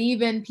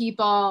believe in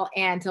people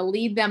and to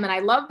lead them. And I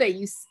love that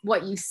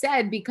what you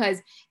said, because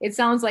it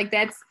sounds like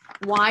that's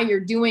why you're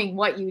doing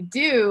what you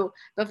do.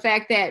 The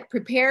fact that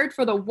prepared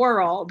for the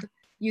world,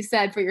 you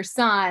said, for your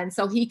son,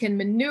 so he can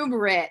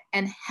maneuver it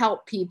and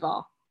help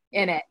people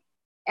in it.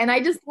 And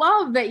I just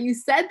love that you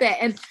said that.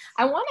 And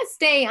I want to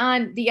stay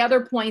on the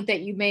other point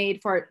that you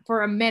made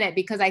for a minute,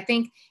 because I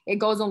think it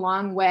goes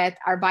along with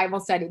our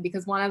Bible study.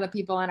 Because one of the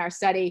people in our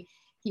study,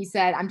 he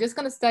said, I'm just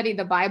going to study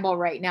the Bible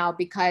right now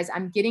because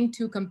I'm getting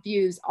too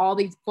confused. All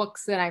these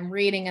books that I'm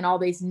reading and all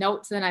these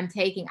notes that I'm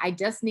taking, I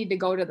just need to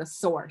go to the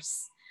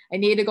source. I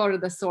need to go to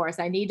the source.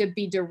 I need to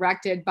be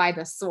directed by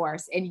the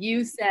source. And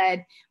you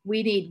said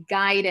we need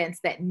guidance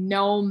that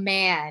no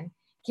man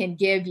can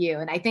give you.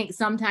 And I think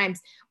sometimes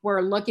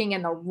we're looking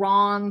in the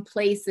wrong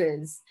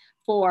places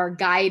for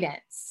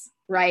guidance,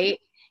 right?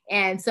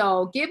 And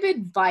so give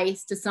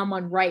advice to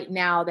someone right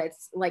now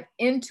that's like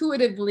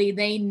intuitively,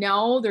 they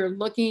know they're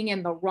looking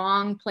in the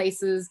wrong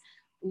places,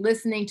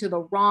 listening to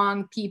the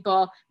wrong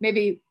people,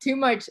 maybe too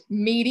much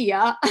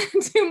media,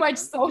 too much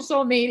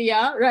social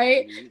media,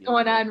 right?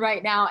 Going on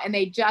right now. And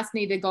they just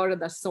need to go to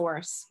the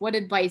source. What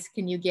advice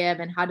can you give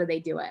and how do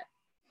they do it?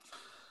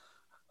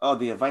 Oh,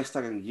 the advice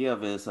I can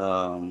give is,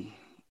 man,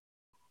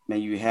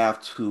 you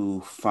have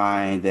to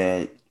find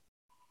that,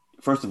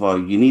 first of all,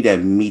 you need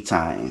that me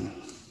time.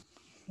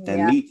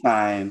 That me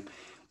time,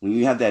 when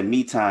you have that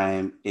me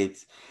time, it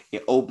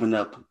opens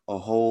up a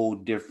whole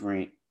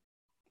different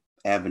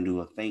avenue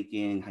of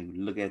thinking, how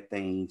you look at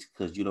things,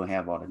 because you don't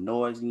have all the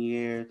noise in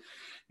your ear.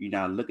 You're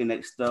not looking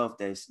at stuff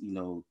that's,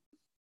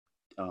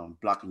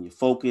 blocking your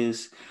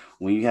focus.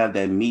 When you have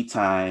that me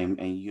time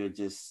and you're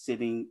just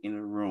sitting in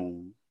a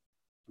room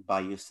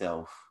by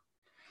yourself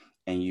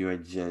and you're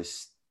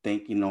just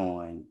thinking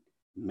on,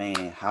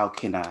 man, how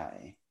can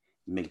I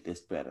make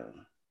this better?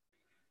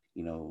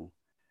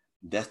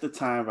 That's the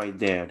time right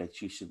there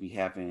that you should be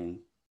having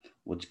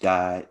with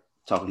God,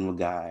 talking with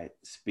God,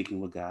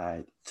 speaking with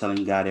God,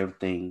 telling God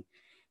everything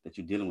that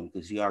you're dealing with,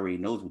 because he already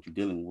knows what you're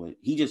dealing with.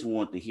 He just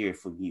wants to hear it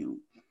from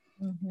you.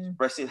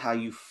 Express it how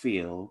you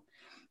feel,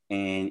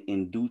 and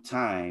in due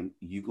time,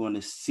 you're going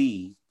to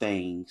see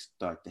things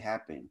start to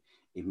happen.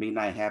 It may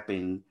not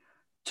happen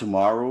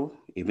tomorrow.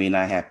 It may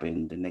not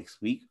happen the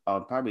next week,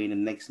 or probably in the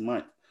next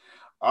month,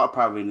 or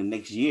probably in the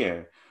next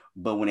year.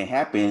 But when it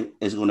happens,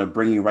 it's going to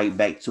bring you right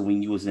back to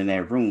when you was in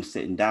that room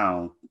sitting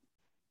down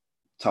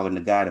talking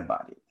to God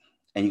about it.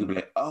 And you can be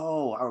like,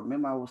 oh, I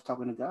remember I was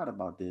talking to God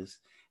about this,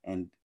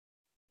 and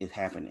it's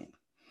happening.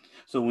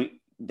 So when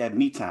that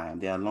me time,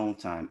 that alone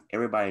time,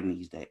 everybody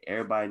needs that.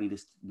 Everybody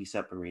needs to be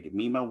separated.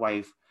 Me and my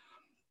wife,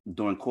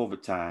 during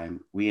COVID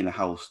time, we in the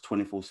house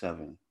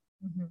 24/7,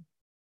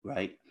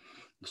 right?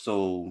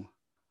 So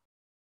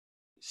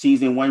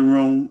she's in one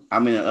room,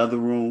 I'm in the other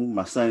room,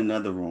 my son in the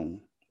other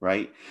room,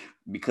 right?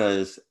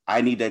 Because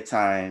I need that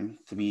time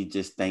to be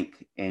just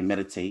think and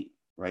meditate,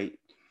 right?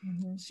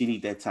 She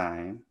needs that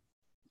time.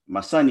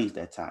 My son needs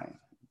that time.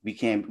 We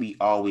can't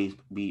always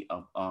be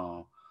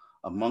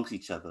amongst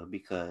each other,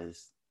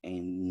 because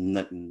ain't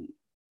nothing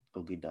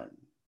will get done.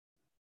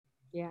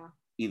 Yeah.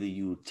 Either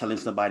you telling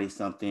somebody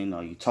something,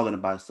 or you talking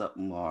about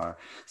something, or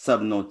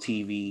something on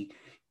TV,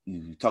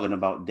 you talking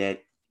about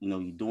that,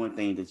 you're doing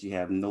things that you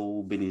have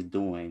no business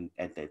doing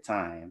at that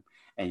time.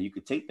 And you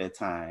could take that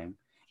time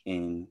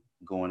and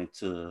going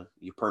into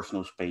your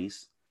personal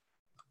space,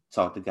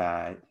 talk to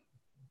God,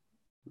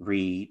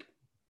 read,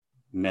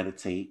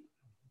 meditate,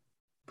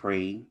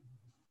 pray.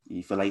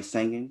 You feel like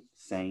singing,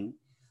 sing,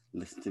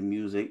 listen to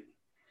music,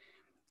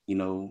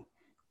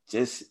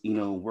 just,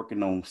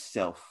 working on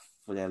self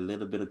for that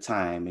little bit of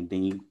time. And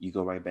then you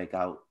go right back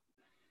out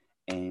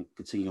and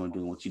continue on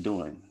doing what you're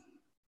doing.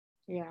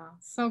 Yeah,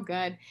 so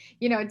good.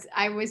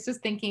 I was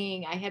just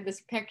thinking, I had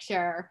this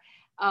picture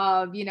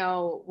of,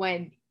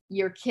 when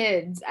your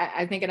kids,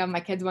 I'm thinking of my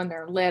kids when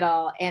they're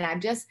little, and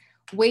I'm just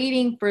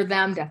waiting for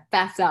them to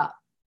fess up.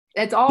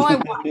 That's all I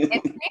want.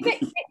 And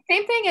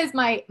same thing as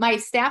my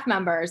staff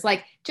members,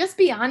 like, just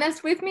be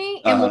honest with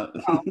me and we'll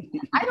go.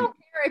 I don't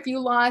care if you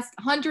lost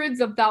hundreds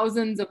of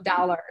thousands of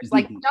dollars,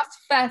 like, just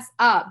fess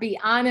up, be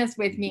honest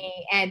with me,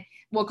 and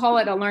we'll call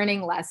it a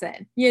learning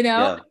lesson,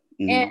 Yeah.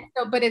 And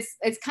so, but it's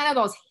kind of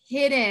those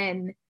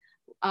hidden,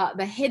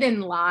 the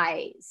hidden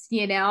lies,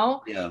 Yeah.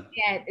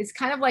 And it's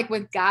kind of like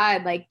with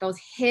God, like those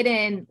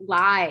hidden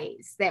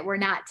lies that we're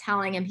not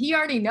telling him. He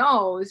already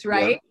knows,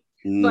 right?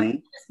 Yeah. But he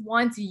just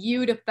wants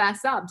you to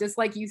fess up, just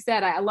like you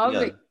said. I love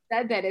that you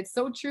said that. It's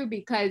so true,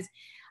 because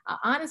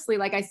honestly,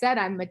 like I said,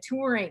 I'm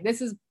maturing.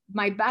 This is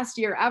my best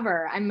year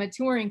ever. I'm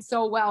maturing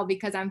so well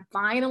because I'm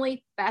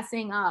finally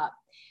fessing up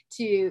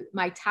to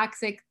my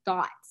toxic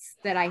thoughts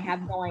that I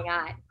have going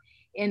on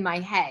in my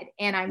head,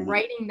 and I'm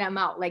writing them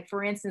out. Like,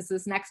 for instance,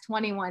 this next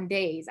 21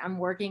 days, I'm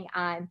working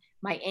on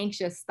my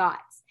anxious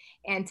thoughts.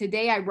 And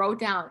today I wrote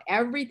down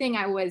everything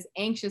I was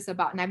anxious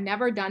about. And I've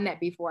never done that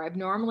before. I've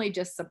normally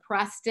just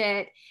suppressed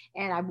it.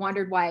 And I've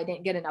wondered why I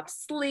didn't get enough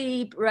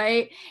sleep,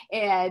 right?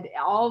 And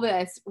all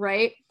this,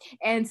 right?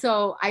 And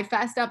so I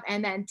fessed up.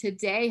 And then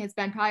today has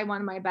been probably one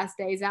of my best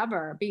days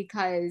ever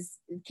because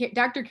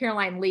Dr.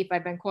 Caroline Leaf,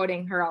 I've been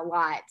quoting her a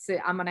lot. So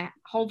I'm going to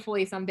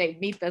hopefully someday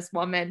meet this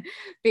woman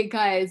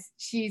because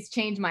she's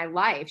changed my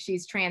life.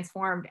 She's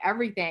transformed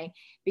everything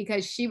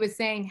because she was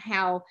saying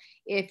how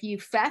if you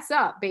fess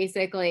up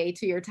basically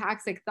to your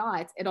toxic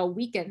thoughts, it'll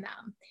weaken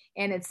them.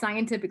 And it's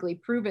scientifically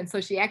proven.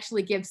 So she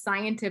actually gives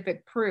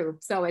scientific proof.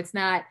 So it's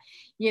not,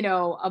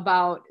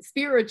 about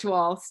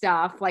spiritual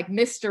stuff like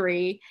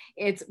mystery.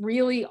 It's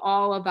really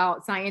all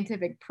about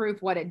scientific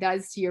proof, what it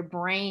does to your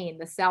brain,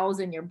 the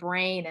cells in your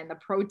brain and the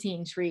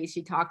protein trees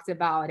she talks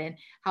about and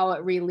how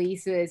it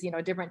releases,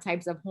 different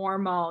types of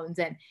hormones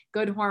and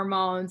good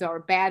hormones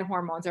or bad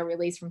hormones are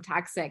released from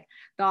toxic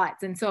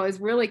thoughts. And so it's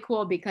really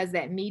cool because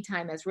that me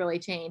time has really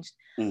changed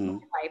my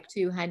life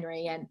too,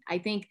 Henry. And I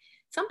think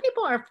some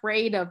people are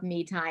afraid of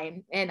me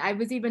time. And I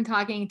was even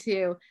talking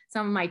to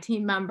some of my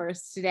team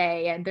members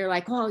today and they're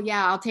like, oh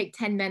yeah, I'll take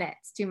 10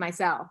 minutes to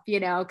myself,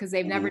 because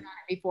they've never done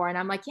it before. And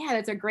I'm like, yeah,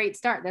 that's a great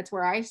start. That's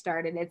where I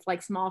started. It's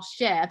like small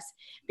shifts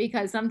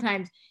because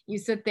sometimes you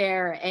sit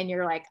there and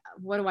you're like,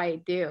 what do I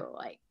do?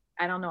 Like,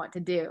 I don't know what to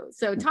do.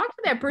 So talk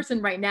to that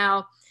person right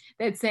now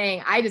that's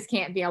saying, I just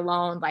can't be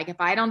alone. Like if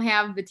I don't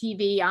have the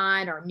TV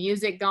on or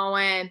music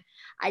going,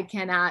 I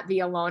cannot be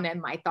alone in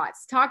my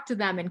thoughts. Talk to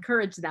them,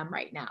 encourage them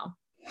right now.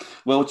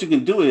 Well, what you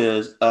can do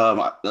is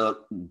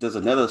there's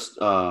another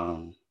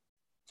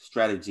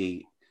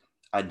strategy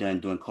I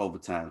done during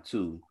COVID time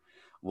too,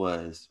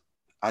 was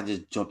I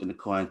just jumped in the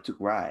car and took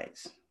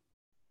rides.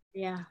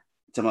 Yeah.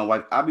 Tell my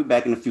wife, I'll be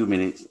back in a few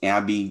minutes and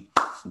I'll be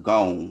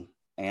gone.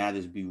 And I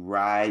just be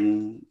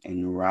riding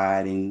and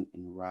riding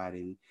and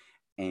riding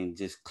and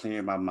just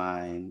clearing my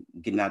mind,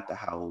 getting out the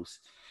house.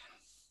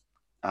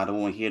 I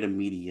don't want to hear the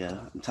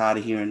media. I'm tired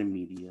of hearing the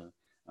media.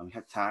 I'm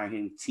tired of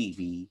hearing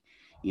TV.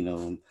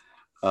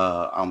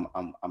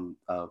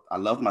 I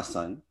love my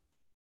son,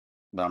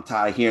 but I'm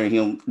tired of hearing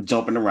him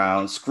jumping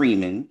around,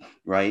 screaming,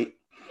 right?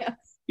 Yes.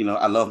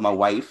 I love my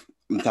wife.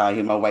 I'm tired of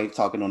hearing my wife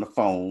talking on the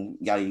phone.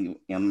 And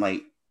I'm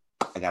like,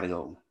 I gotta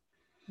go.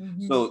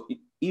 Mm-hmm. So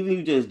even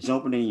you just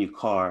jumping in your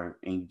car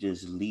and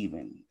just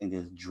leaving and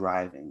just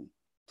driving,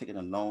 taking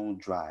a long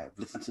drive,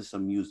 listen to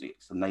some music,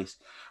 some nice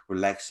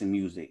relaxing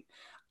music.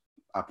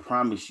 I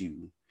promise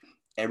you,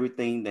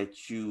 everything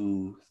that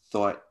you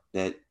thought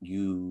that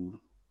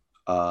you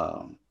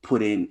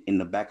put in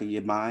the back of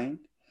your mind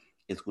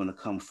is going to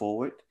come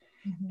forward,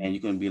 and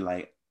you're going to be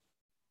like,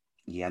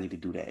 yeah, I need to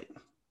do that.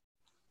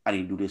 I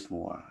need to do this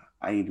more.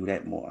 I need to do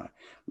that more.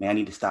 Man, I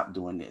need to stop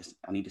doing this.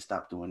 I need to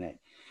stop doing that.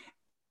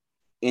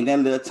 In that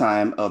little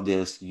time of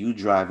this, you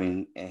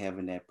driving and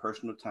having that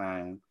personal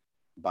time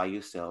by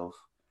yourself,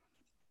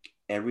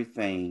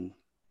 everything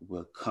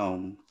will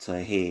come to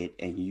a head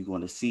and you're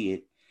going to see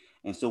it.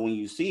 And so when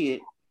you see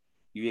it,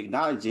 you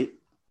acknowledge it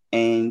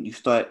and you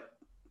start,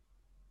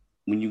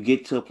 when you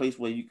get to a place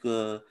where you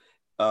could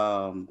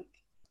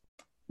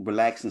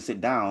relax and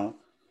sit down,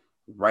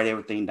 write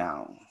everything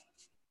down.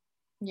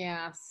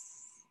 Yes.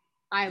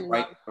 I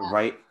love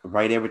that.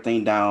 Write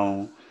everything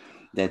down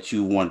that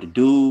you want to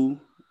do,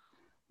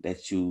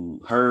 that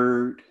you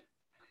heard,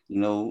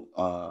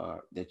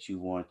 that you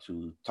want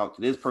to talk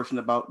to this person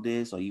about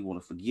this, or you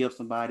want to forgive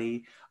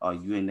somebody, or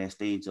you in that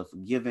stage of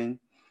forgiving,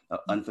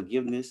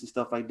 unforgiveness and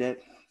stuff like that.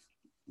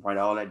 Write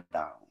all that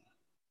down.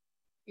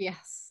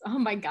 Yes. Oh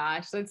my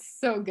gosh, that's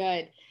so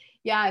good.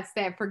 Yes,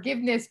 that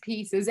forgiveness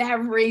piece is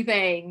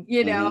everything,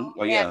 Mm-hmm.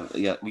 Oh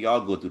yeah. We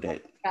all go through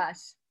that.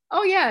 Gosh.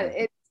 Oh yeah,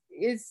 it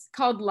is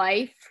called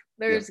life.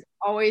 There's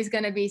always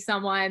going to be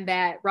someone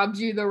that rubs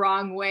you the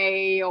wrong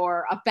way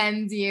or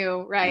offends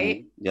you, right?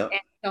 Mm-hmm. Yep.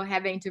 And so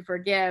having to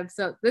forgive.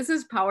 So this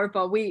is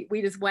powerful. We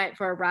just went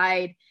for a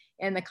ride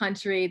in the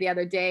country the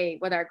other day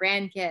with our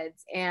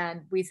grandkids,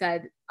 and we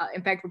said,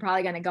 in fact, we're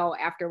probably going to go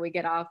after we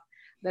get off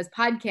this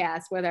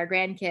podcast with our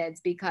grandkids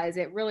because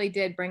it really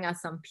did bring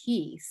us some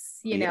peace.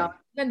 Even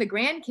the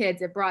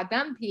grandkids, it brought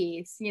them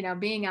peace.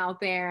 Being out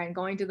there and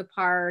going to the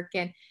park,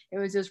 and it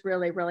was just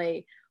really,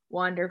 really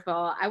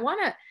wonderful. I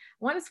want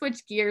to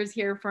switch gears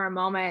here for a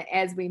moment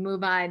as we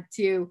move on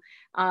to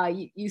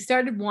you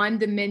started One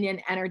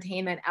Dominion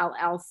Entertainment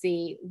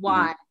LLC.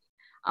 Why?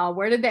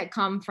 Where did that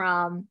come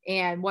from?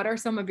 And what are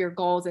some of your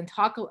goals? And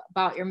talk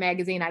about your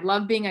magazine. I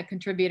love being a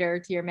contributor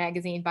to your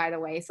magazine, by the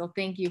way. So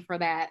thank you for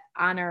that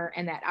honor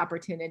and that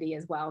opportunity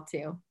as well,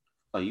 too.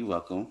 Oh, you're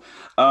welcome.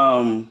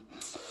 Oh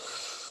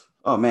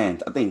man,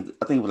 I think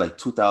it was like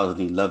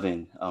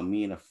 2011.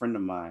 Me and a friend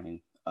of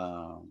mine,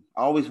 I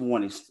always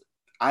wanted.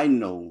 I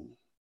know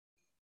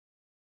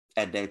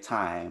at that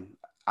time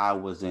I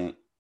wasn't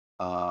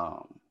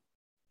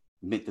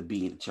meant to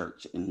be in the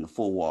church in the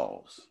four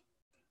walls,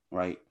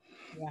 right?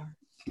 Yeah.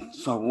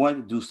 So I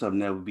wanted to do something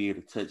that would be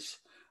able to touch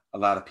a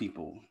lot of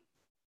people.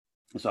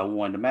 And so I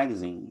wanted a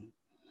magazine.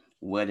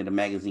 Where did the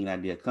magazine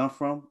idea come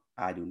from?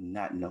 I do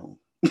not know.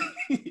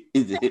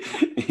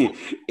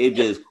 it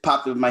just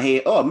popped in my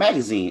head. Oh, a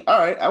magazine. All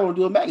right, I want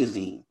to do a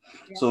magazine.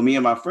 Yeah. So me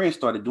and my friend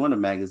started doing a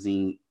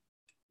magazine,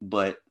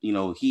 but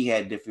he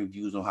had different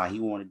views on how he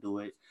wanted to do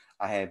it.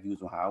 I had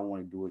views on how I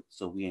want to do it.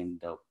 So we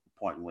ended up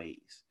parting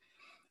ways,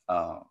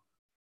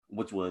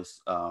 which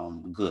was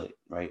good,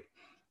 right?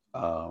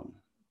 So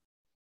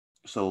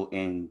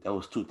that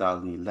was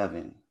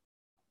 2011.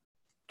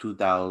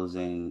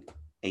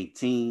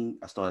 2018,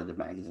 I started the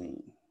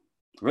magazine.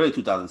 Really,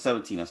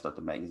 2017, I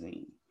started the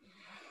magazine.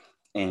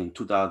 And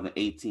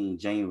 2018,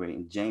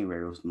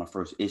 January was my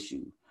first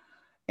issue.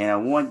 And I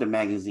wanted the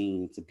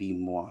magazine to be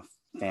more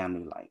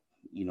family-like.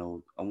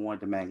 I wanted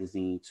the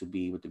magazine to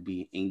be able to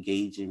be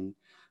engaging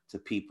to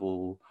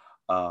people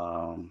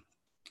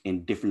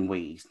in different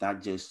ways,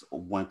 not just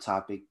one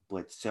topic,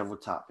 but several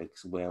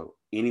topics where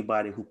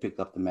anybody who picked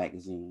up the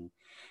magazine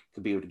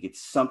could be able to get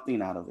something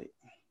out of it.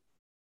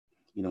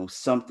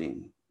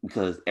 Something,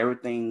 because every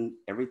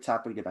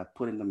topic that I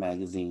put in the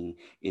magazine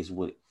is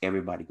what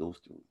everybody goes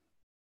through.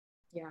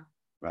 Yeah.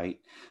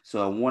 Right.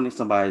 So I wanted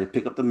somebody to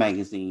pick up the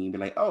magazine, be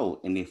like, oh,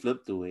 and they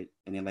flip through it,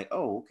 and they're like,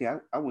 oh, okay,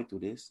 I went through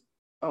this.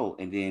 Oh,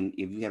 and then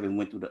if you haven't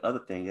went through the other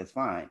thing, that's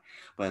fine.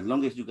 But as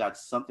long as you got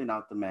something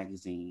out the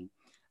magazine,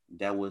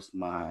 that was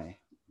my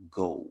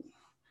goal.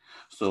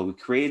 So we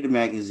created the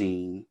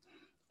magazine,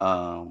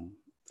 and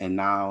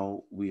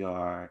now we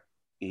are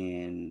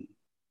in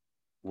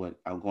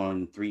I'm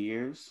going 3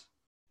 years,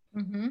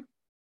 mm-hmm.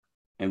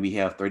 and we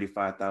have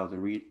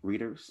 35,000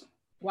 readers.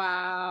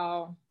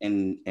 Wow.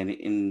 And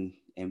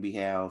we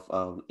have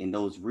in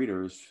those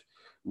readers,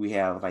 we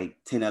have like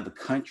 10 other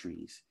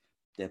countries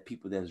that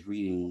people that's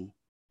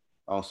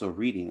also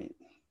reading it.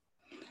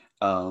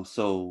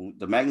 So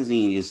the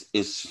magazine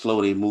is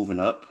slowly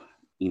moving up,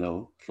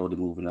 slowly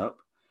moving up.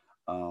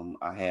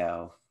 I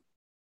have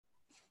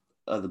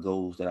other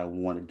goals that I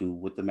want to do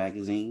with the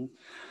magazine,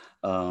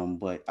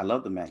 but I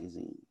love the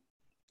magazine.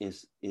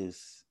 It's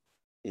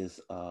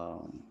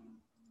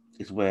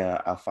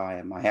where I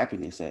find my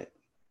happiness at.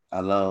 I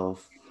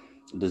love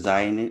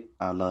designing it.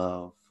 I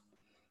love,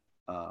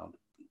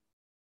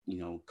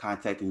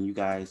 contacting you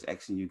guys,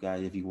 asking you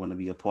guys if you want to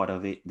be a part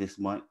of it this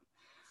month.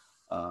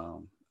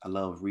 I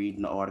love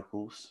reading the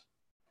articles.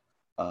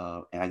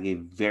 And I get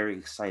very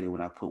excited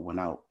when I put one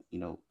out.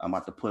 I'm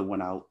about to put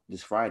one out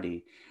this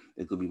Friday.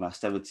 It could be my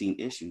 17th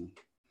issue.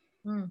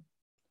 And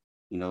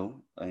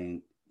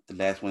the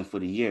last one for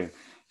the year.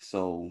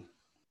 So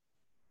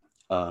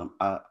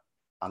I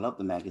love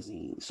the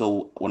magazine.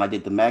 So when I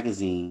did the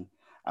magazine,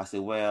 I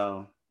said,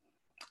 well,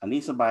 I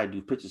need somebody to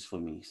do pictures for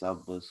me. So I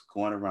was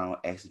going around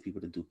asking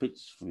people to do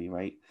pictures for me,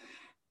 right?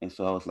 And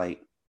so I was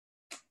like,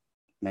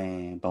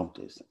 man, bump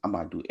this. I'm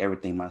about to do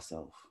everything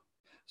myself.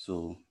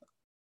 So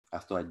I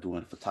started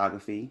doing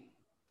photography.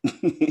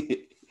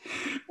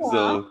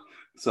 Wow.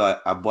 So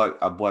I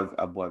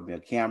bought me a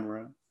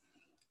camera.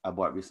 I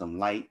bought me some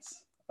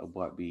lights. I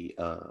bought me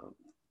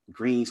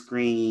green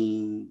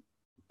screen,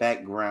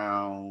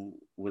 background,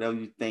 whatever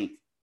you think.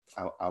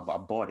 I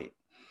bought it.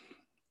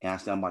 And I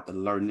said, I'm about to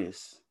learn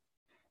this.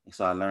 And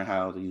so I learned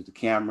how to use the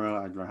camera.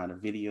 I learned how to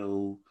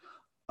video,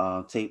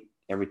 tape,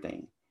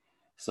 everything.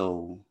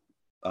 So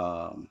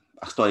I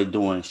started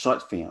doing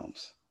short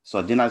films.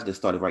 So then I just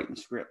started writing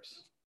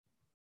scripts.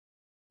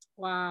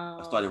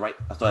 Wow. I started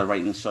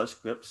writing short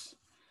scripts,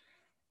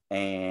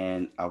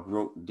 and I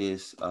wrote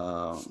this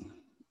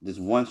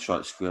one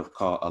short script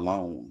called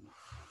Alone,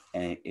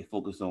 and it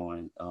focused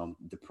on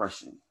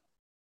depression.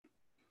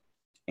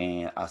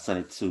 And I sent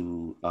it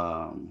to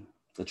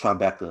the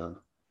Tribeca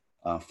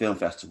Film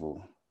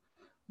Festival.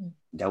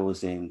 That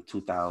was in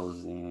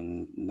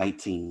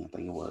 2019, I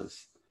think it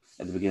was,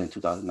 at the beginning of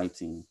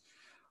 2019.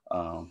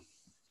 I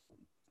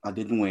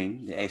didn't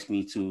win. They asked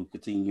me to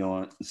continue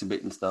on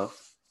submitting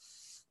stuff.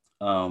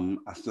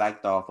 I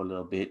slacked off a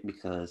little bit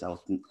because I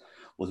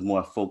was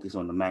more focused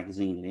on the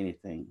magazine than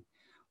anything.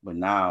 But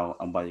now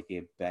I'm about to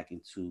get back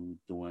into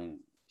doing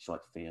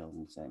short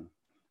films and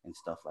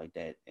stuff like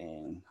that,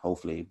 and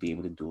hopefully be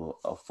able to do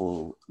a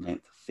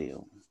full-length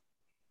film.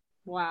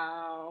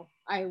 Wow.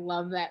 I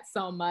love that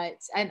so much.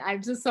 And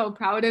I'm just so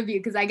proud of you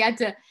because I got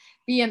to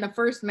be in the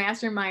first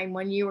mastermind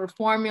when you were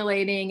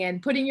formulating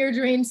and putting your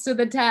dreams to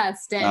the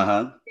test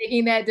and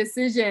making that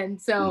decision.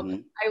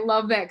 So I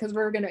love that because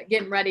we're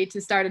getting ready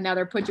to start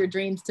another Put Your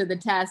Dreams to the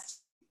Test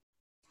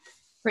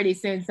pretty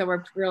soon. So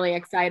we're really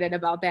excited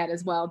about that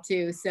as well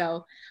too.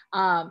 So,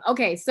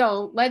 okay.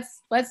 So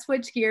let's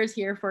switch gears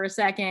here for a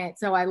second.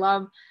 So I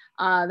love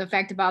the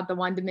fact about the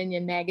One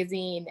Dominion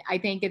magazine. I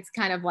think it's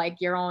kind of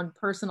like your own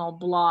personal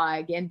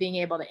blog and being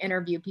able to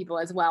interview people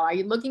as well. Are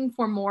you looking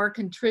for more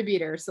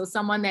contributors? So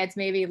someone that's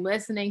maybe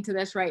listening to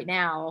this right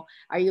now,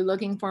 are you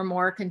looking for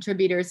more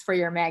contributors for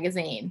your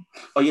magazine?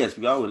 Oh yes,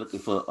 we are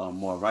looking for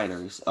more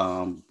writers.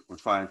 We're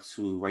trying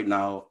to, right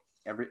now,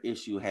 every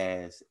issue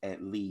has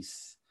at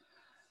least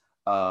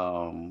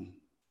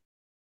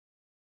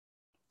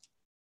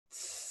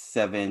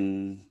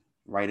 7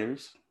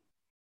 writers.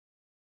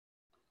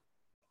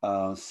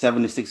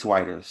 7 to 6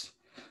 writers.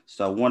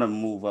 So I want to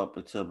move up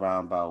until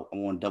around I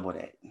want to double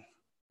that.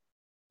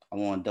 I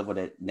want to double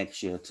that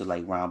next year to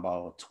like around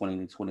about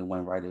 20 to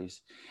 21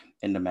 writers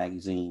in the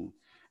magazine.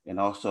 And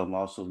also, I'm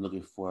also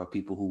looking for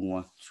people who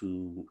want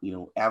to,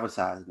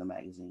 advertise in the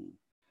magazine.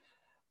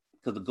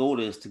 Because the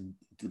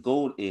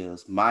goal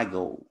is my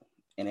goal.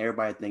 And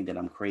everybody think that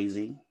I'm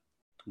crazy,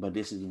 but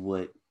this is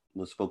what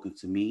was spoken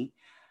to me.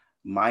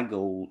 My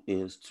goal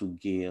is to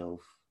give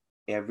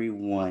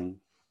everyone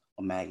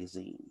a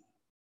magazine.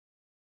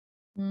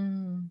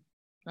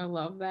 I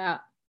love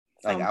that.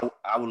 Like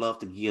I would love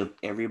to give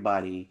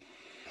everybody,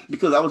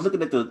 because I was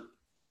looking at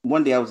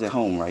one day I was at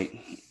home, right?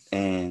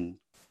 And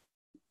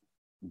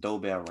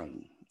doorbell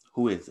rang.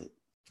 Who is it?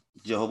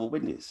 Jehovah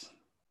Witness,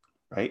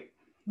 right?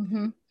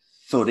 Mm-hmm.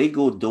 So they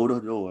go door to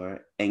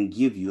door and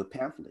give you a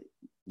pamphlet.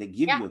 They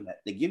give Yeah.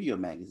 you a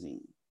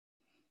magazine,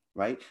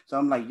 right? So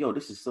I'm like, yo,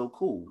 this is so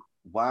cool.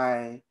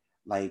 Why,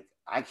 like,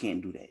 I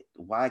can't do that?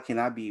 Why can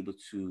I be able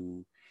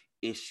to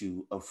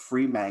issue a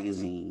free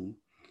magazine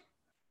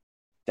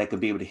that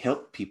could be able to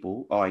help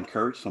people or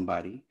encourage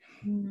somebody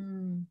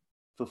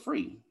for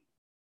free?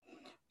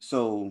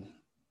 So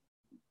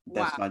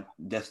that's Wow.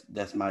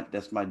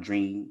 my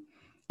dream.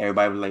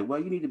 Everybody was like, well,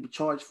 you need to be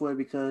charged for it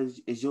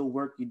because it's your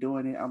work, you're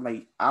doing it. I'm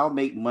like, I'll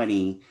make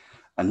money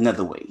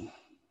another way.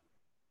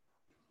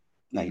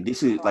 Like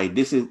this is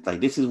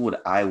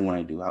what I want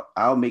to do.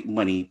 I'll make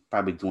money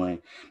probably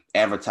doing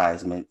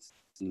advertisements,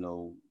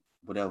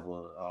 whatever,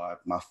 or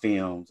my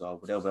films or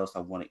whatever else I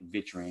want to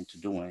venture into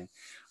doing.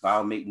 But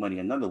I'll make money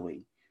another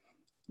way.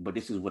 But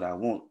this is what I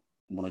want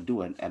to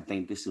do, and I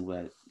think this is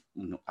what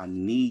I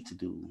need to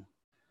do,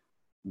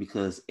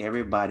 because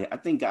everybody, I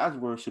think God's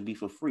word should be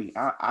for free.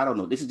 I don't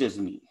know. This is just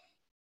me.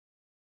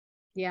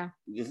 Yeah.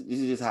 This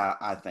is just how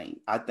I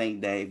think. I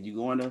think that if you're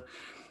going to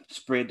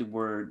spread the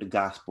word, the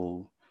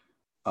gospel,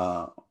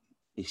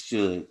 you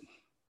should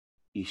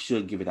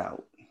give it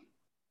out.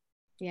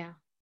 Yeah.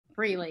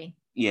 Freely.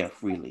 Yeah,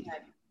 freely.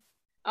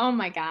 Oh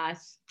my gosh.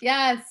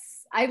 Yes.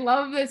 I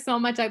love this so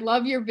much. I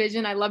love your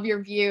vision. I love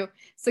your view.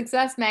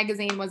 Success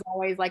Magazine was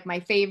always like my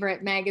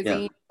favorite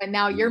magazine, but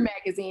now your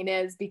magazine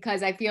is,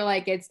 because I feel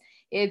like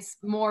it's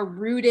more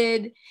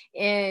rooted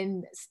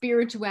in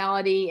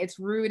spirituality. It's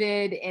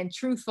rooted in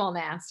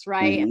truthfulness,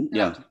 right?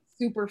 Yeah.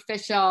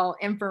 Superficial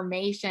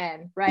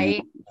information,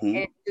 right?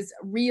 It's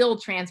real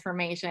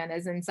transformation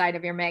is inside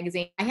of your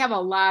magazine. I have a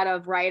lot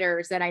of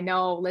writers that I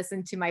know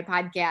listen to my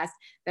podcast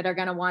that are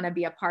going to want to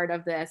be a part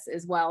of this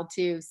as well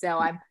too. So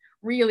I'm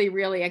really,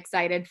 really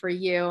excited for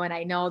you. And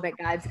I know that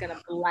God's going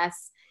to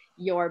bless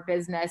your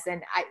business.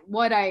 And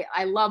what I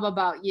love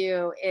about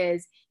you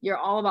is you're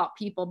all about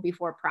people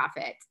before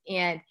profit.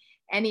 And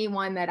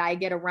anyone that I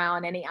get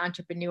around, any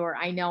entrepreneur,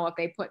 I know if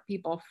they put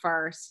people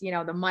first,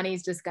 the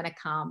money's just going to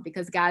come,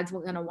 because God's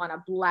going to want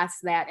to bless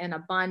that in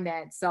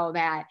abundance so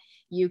that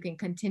you can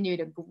continue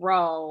to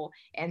grow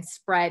and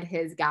spread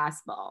his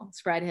gospel,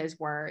 spread his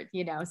word,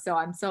 so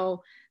I'm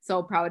so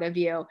proud of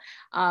you.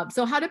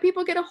 So how do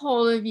people get a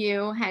hold of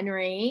you,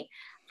 Henry,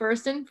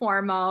 first and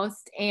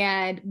foremost?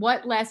 And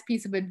what last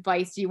piece of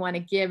advice do you want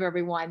to give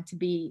everyone to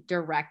be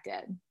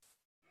directed?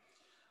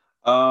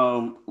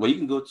 Well, you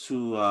can go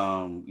to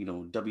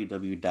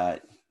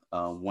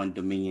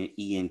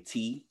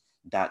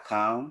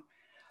www.onedominionent.com.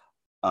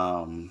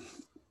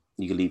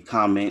 You can leave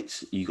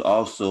comments. You can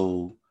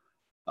also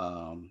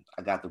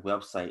I got the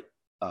website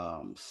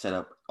set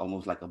up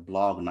almost like a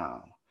blog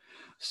now,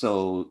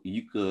 so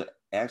you could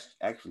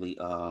actually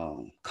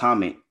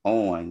comment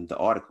on the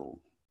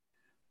article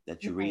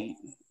that you read.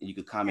 You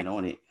could comment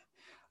on it,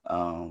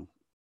 and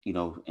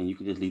you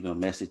could just leave a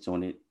message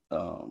on it.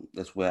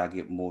 That's where I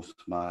get most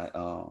of my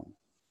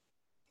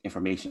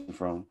information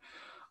from.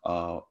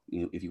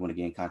 If you want to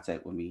get in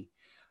contact with me,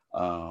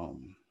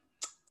 I'm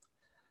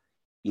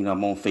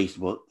on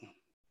Facebook.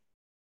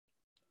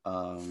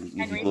 If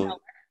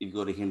you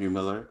go to Henry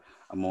Miller,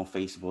 I'm on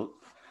Facebook.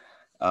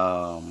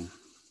 I'm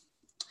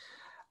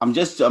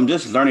just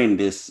learning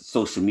this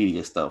social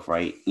media stuff,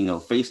 right?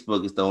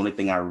 Facebook is the only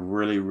thing I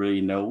really, really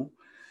know.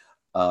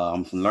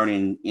 I'm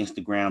learning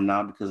Instagram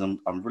now because I'm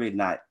really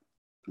not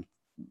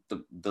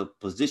the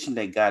position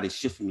that God is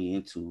shifting me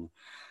into.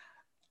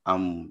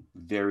 I'm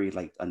very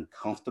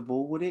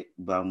uncomfortable with it,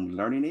 but I'm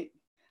learning it.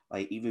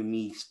 Like even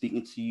me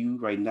speaking to you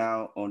right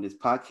now on this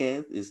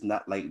podcast is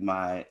not like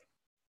my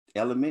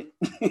element.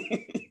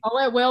 Oh,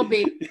 it will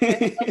be.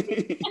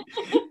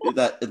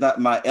 It's not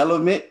my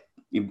element.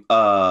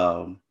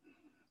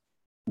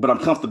 But I'm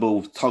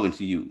comfortable talking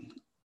to you,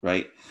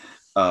 right?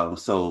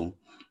 So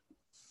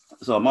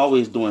I'm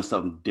always doing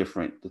something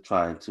different to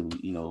try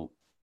to,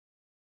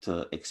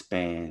 to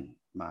expand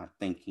my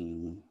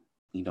thinking,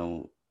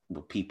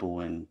 with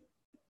people and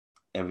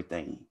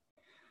everything.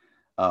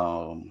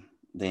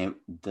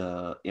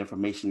 The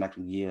information I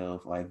can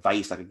give or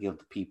advice I can give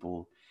to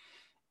people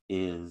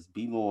is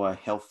be more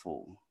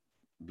helpful,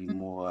 be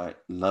more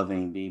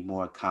loving, be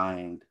more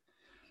kind.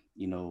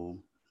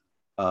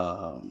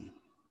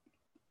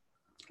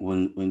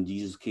 When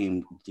Jesus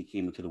came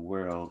into the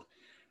world,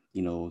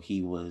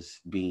 he was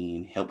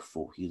being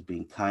helpful, he was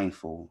being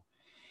kindful,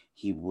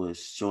 he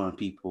was showing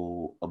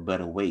people a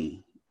better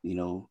way.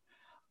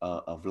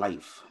 of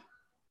life.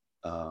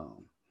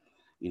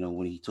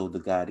 When he told the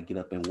guy to get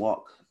up and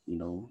walk,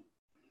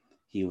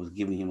 he was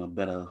giving him a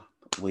better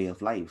way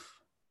of life.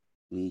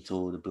 When he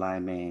told the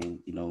blind man,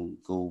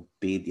 go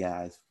bathe the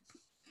eyes,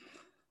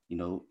 he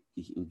was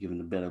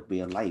giving a better way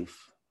of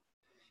life.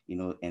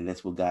 And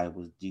that's what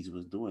Jesus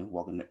was doing,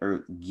 walking the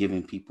earth,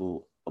 giving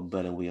people a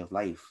better way of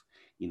life.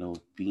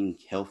 Being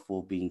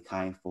helpful, being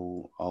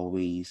kindful,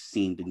 always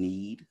seeing the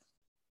need.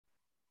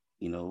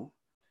 Yeah.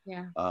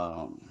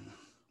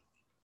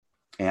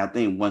 And I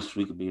think once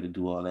we could be able to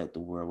do all that,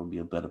 the world would be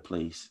a better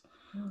place.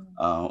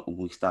 When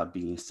we stop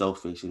being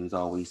selfish and it's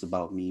always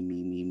about me.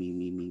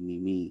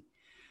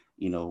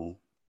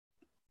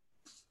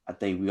 I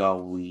think we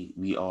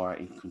are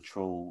in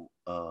control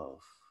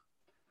of,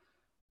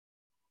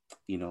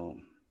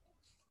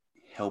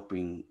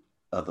 helping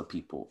other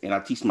people. And I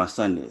teach my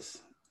son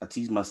this.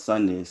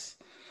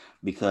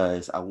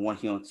 Because I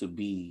want him to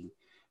be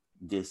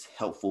this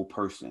helpful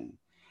person.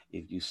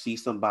 If you see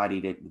somebody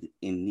that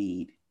in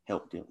need,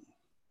 help them.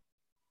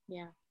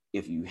 Yeah.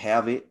 If you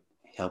have it,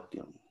 help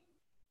them.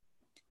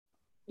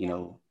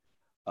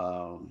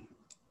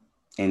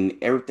 And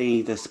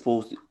everything that's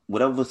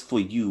whatever's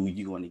for you,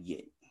 you're going to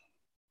get.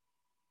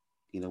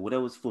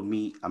 Whatever's for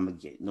me, I'm going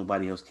to get.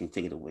 Nobody else can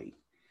take it away.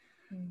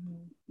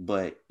 Mm-hmm.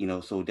 But,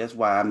 so that's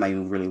why I'm not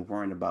even really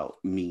worrying about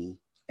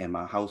me and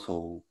my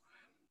household.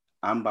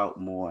 I'm about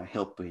more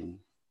helping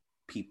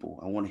people.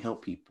 I want to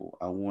help people.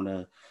 I want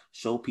to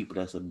show people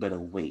that's a better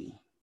way.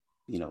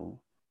 You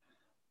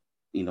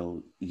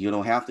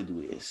don't have to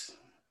do this.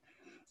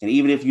 And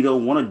even if you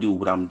don't want to do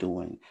what I'm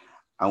doing,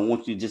 I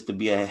want you just to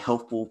be a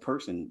helpful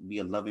person, be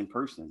a loving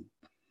person,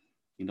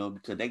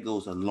 because that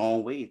goes a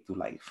long way through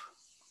life.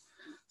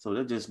 So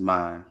that's just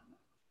mine.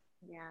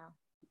 Yeah,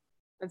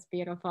 that's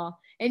beautiful.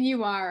 And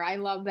you are. I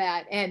love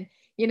that. And,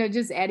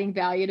 just adding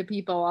value to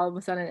people, all of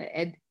a sudden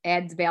it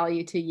adds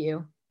value to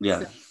you.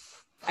 Yeah. So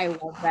I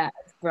love that.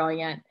 It's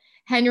brilliant.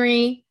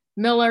 Henry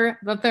Miller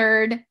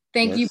III,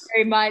 thank you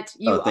very much.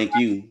 Thank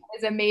you.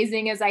 As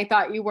amazing as I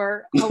thought you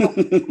were. Hello,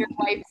 your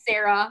wife,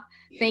 Sarah.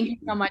 Thank you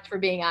so much for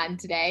being on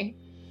today.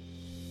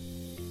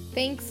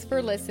 Thanks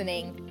for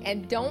listening.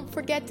 And don't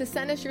forget to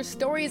send us your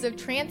stories of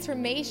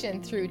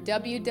transformation through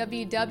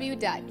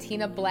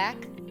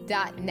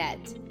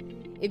www.tinablack.net.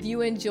 If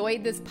you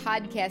enjoyed this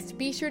podcast,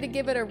 be sure to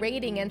give it a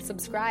rating and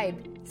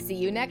subscribe. See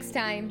you next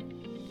time.